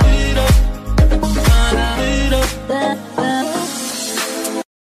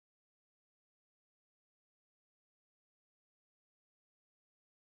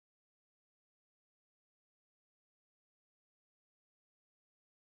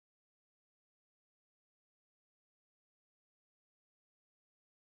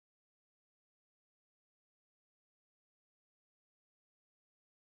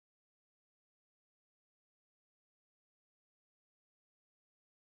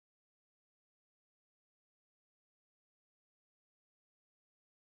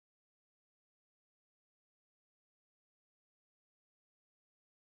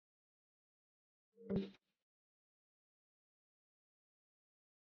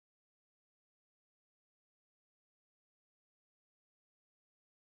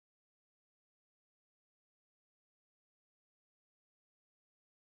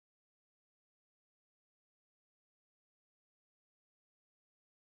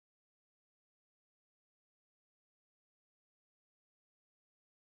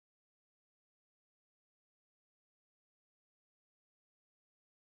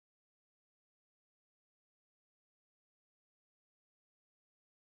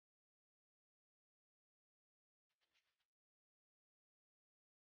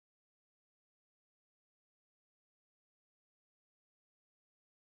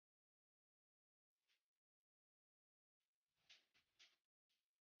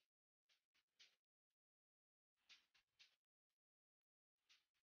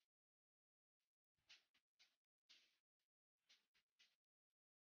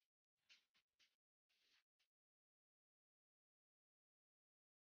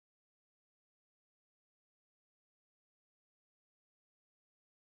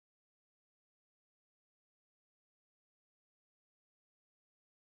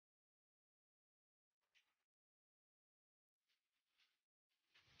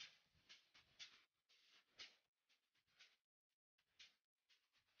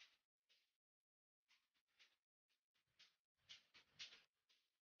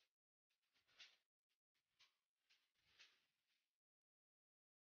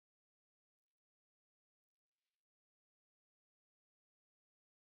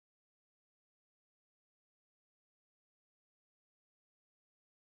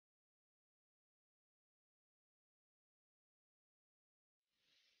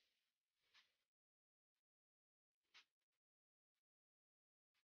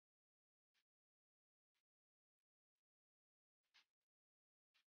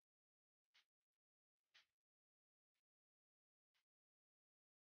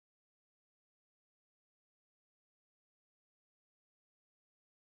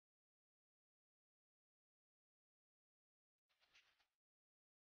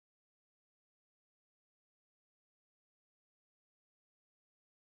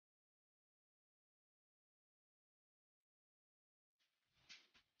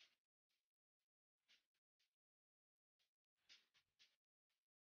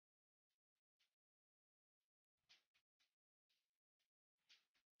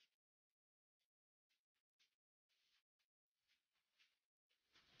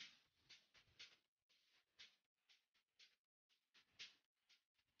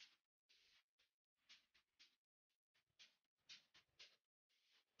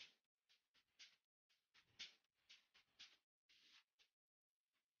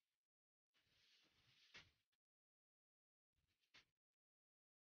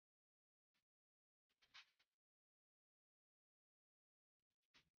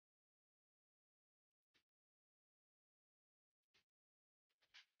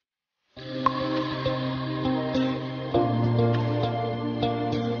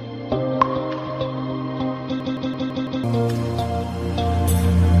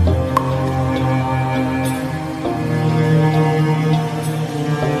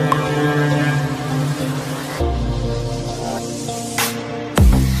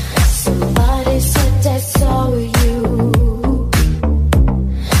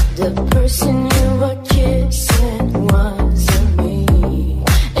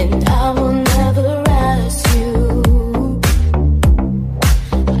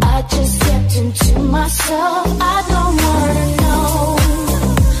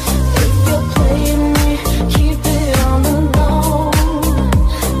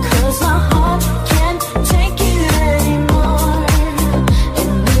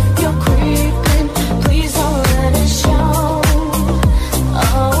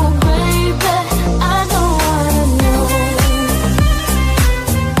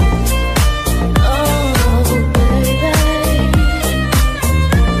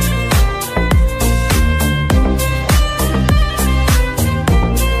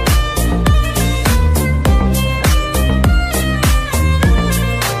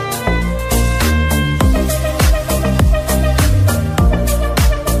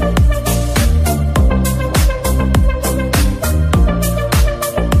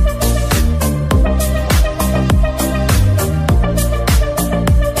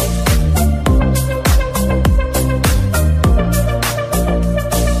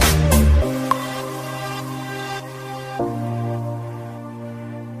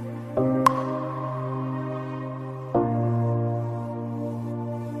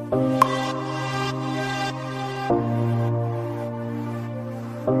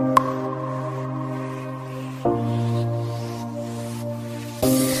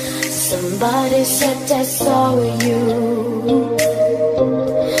 Somebody said I saw you,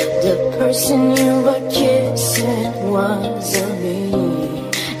 the person you were kissing wasn't me,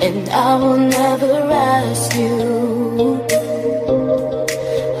 and I will never ask you.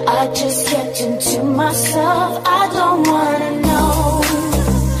 I just get into myself, I don't wanna know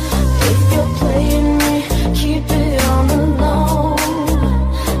if you're playing me, keep it on the low,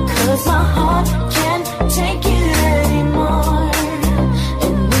 'cause my heart can't take it anymore.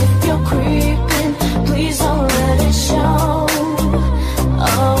 And if you're creeping, please don't let it show.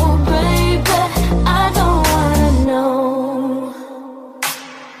 Oh baby, I don't wanna know.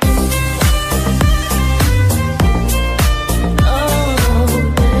 Oh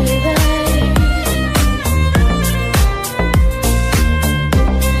baby,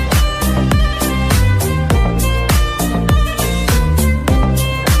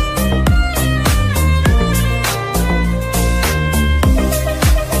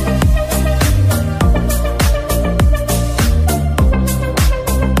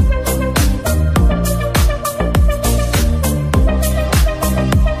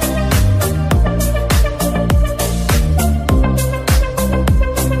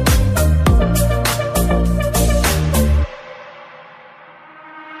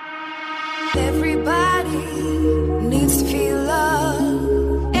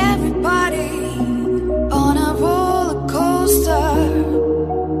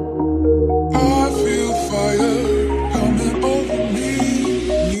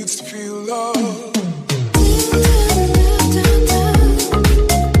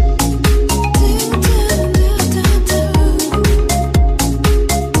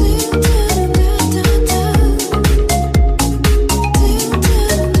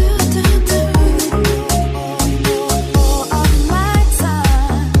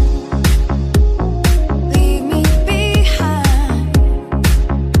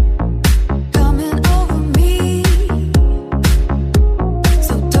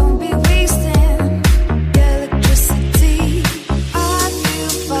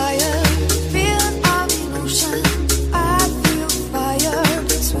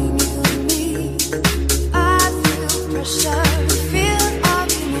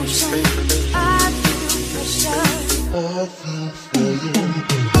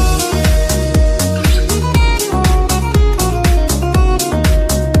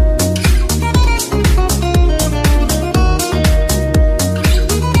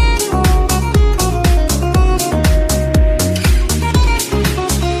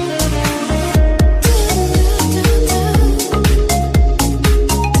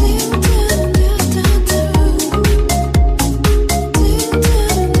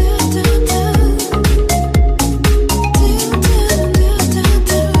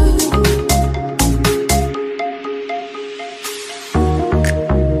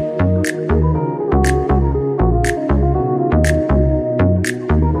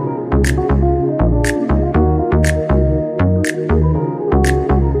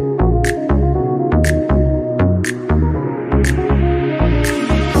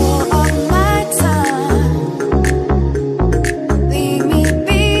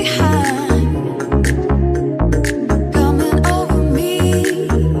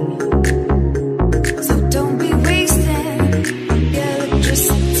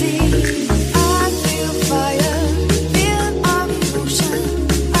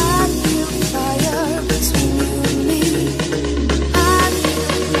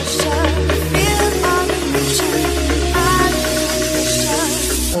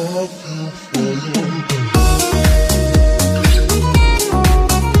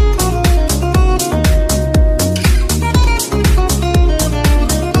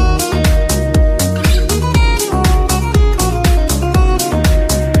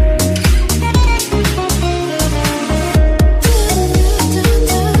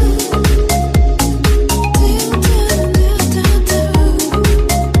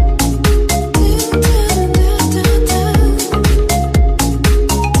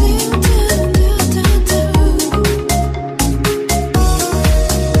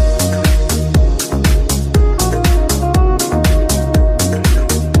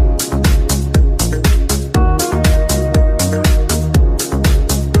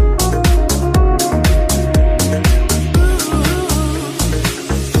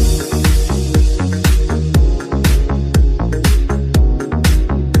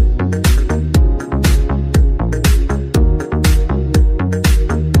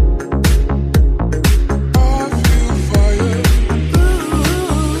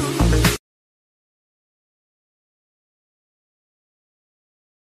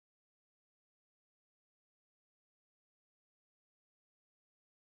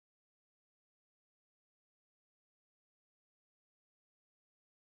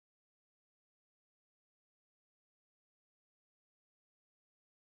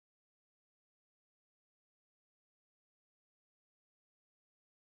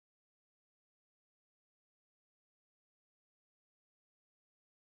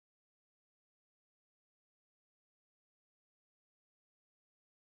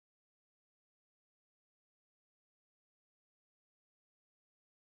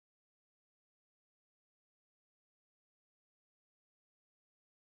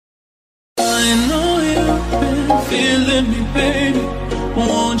 know you've been feeling me, baby.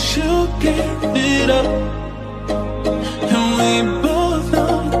 Won't you give it up? And we both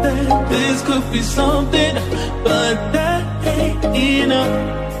know that this could be something, but that ain't enough.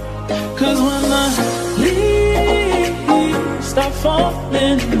 Cause when the leaves start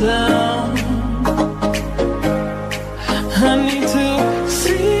falling down, I need to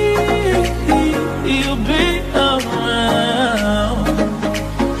see you be around.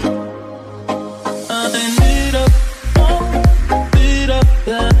 I need a beat up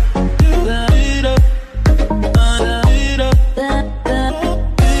that, beat up, beat up that,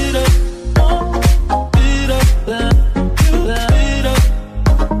 beat up, beat up that, beat up,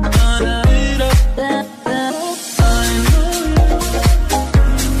 beat up that. I know you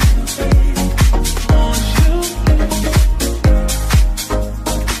want you.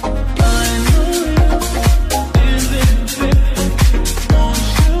 I know you feeling it, want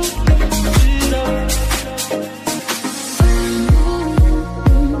you beat up.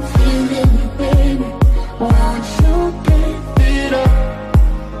 Feeling me, baby. Won't you give Beat up.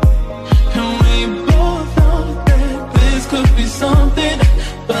 And we both know that this could be something,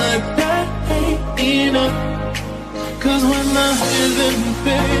 but that ain't enough. Cause when I'm feeling me,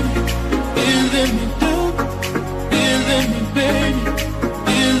 baby, feeling me too, feeling me, baby,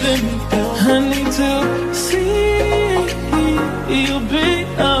 feeling me too. I need to see you be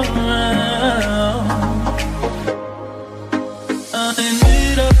around. I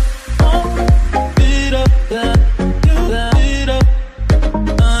need a beat up that, beat up, beat up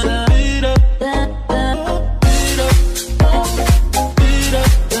that, beat up, beat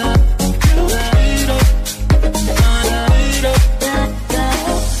up that, beat up, beat up that.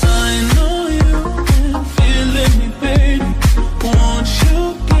 I know you've been feeling me, baby. Won't you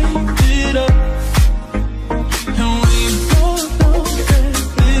give it up? And we both know that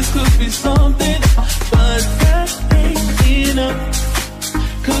this could be something, but that ain't enough.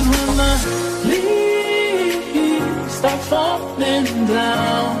 Cause when the leaves start falling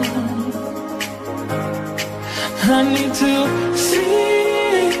down, I need to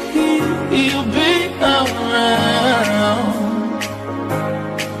see you be around.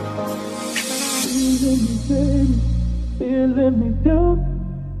 Feeling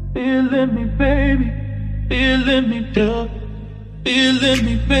me, baby, feeling me too, feeling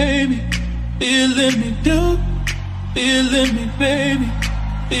me, baby, feeling me too, feeling me, baby,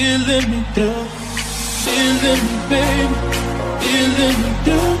 feeling me too, feeling me, baby, feeling me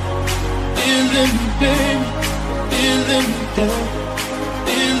too, feeling me, baby, feeling me too,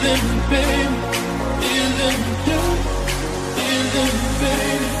 feeling me, baby, feeling me too, feeling me,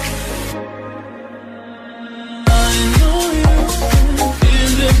 baby. I know you've been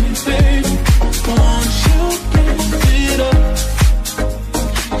feeling me, baby. Won't you give it up?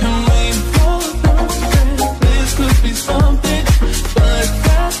 And we both know that this could be something, but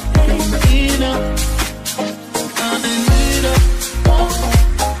that ain't enough. I need a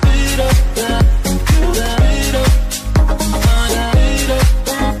beat up that, beat up, beat up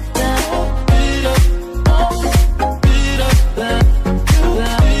that, beat up, beat up that,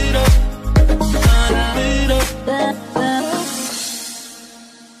 beat up, beat up that.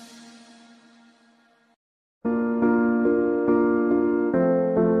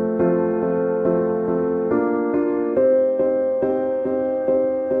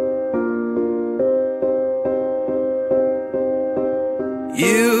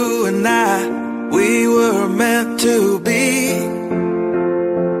 You and I, we were meant to be.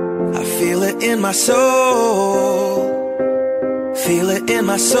 I feel it in my soul, feel it in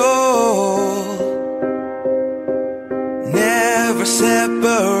my soul. Never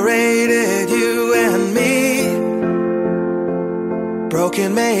separated, you and me.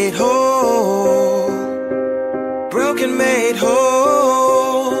 Broken made whole, broken made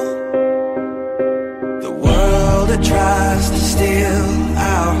whole. The world that tries to steal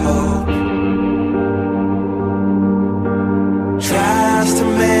our hope tries to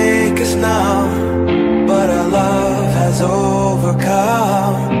make us numb, but our love has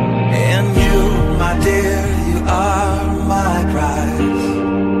overcome. And you, my dear, you are my prize.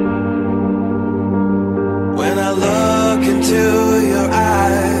 When I look into your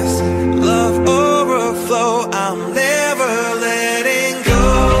eyes, love overflow, I'm never letting go.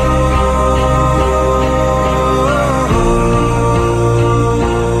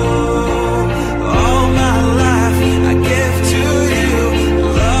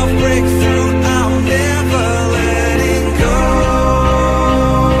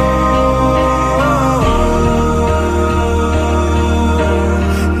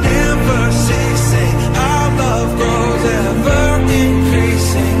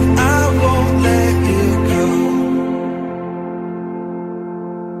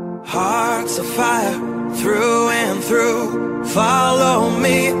 Hearts of fire through and through. Follow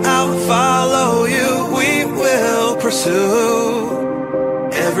me, I'll follow you. We will pursue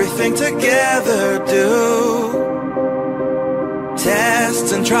everything together, do.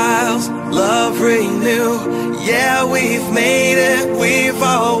 Tests and trials, love renew. Yeah, we've made it. We've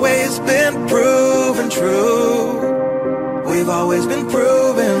always been proven true. We've always been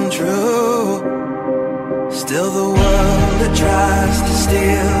proven true. Still the world that tries to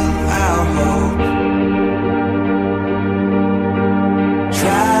steal our hope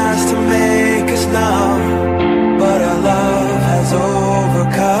tries to make us numb, but our love has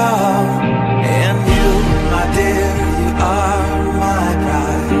overcome. And you, my dear, you are my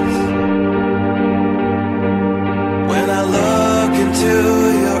prize. When I look into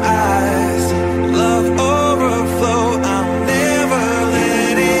your eyes, love overflow, I'm never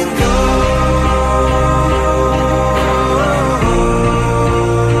letting go.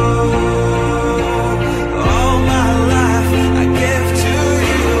 All my life I give to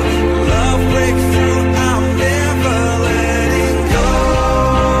you. Love breakthrough, I'm never letting go.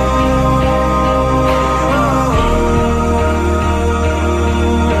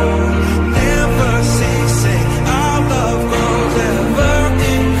 Never ceasing, our love grows ever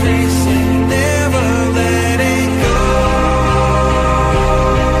increasing. Never letting go.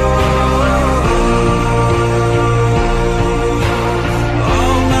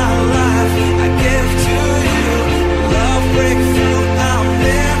 All my life I give to you. Love breakthrough, I'm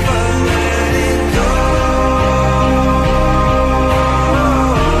never letting go.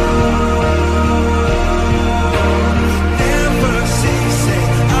 Never ceasing,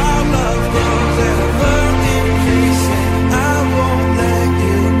 our love grows ever increasing. I won't let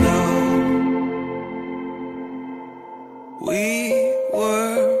you go.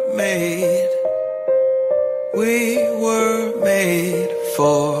 We were made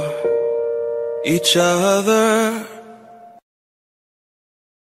for each other.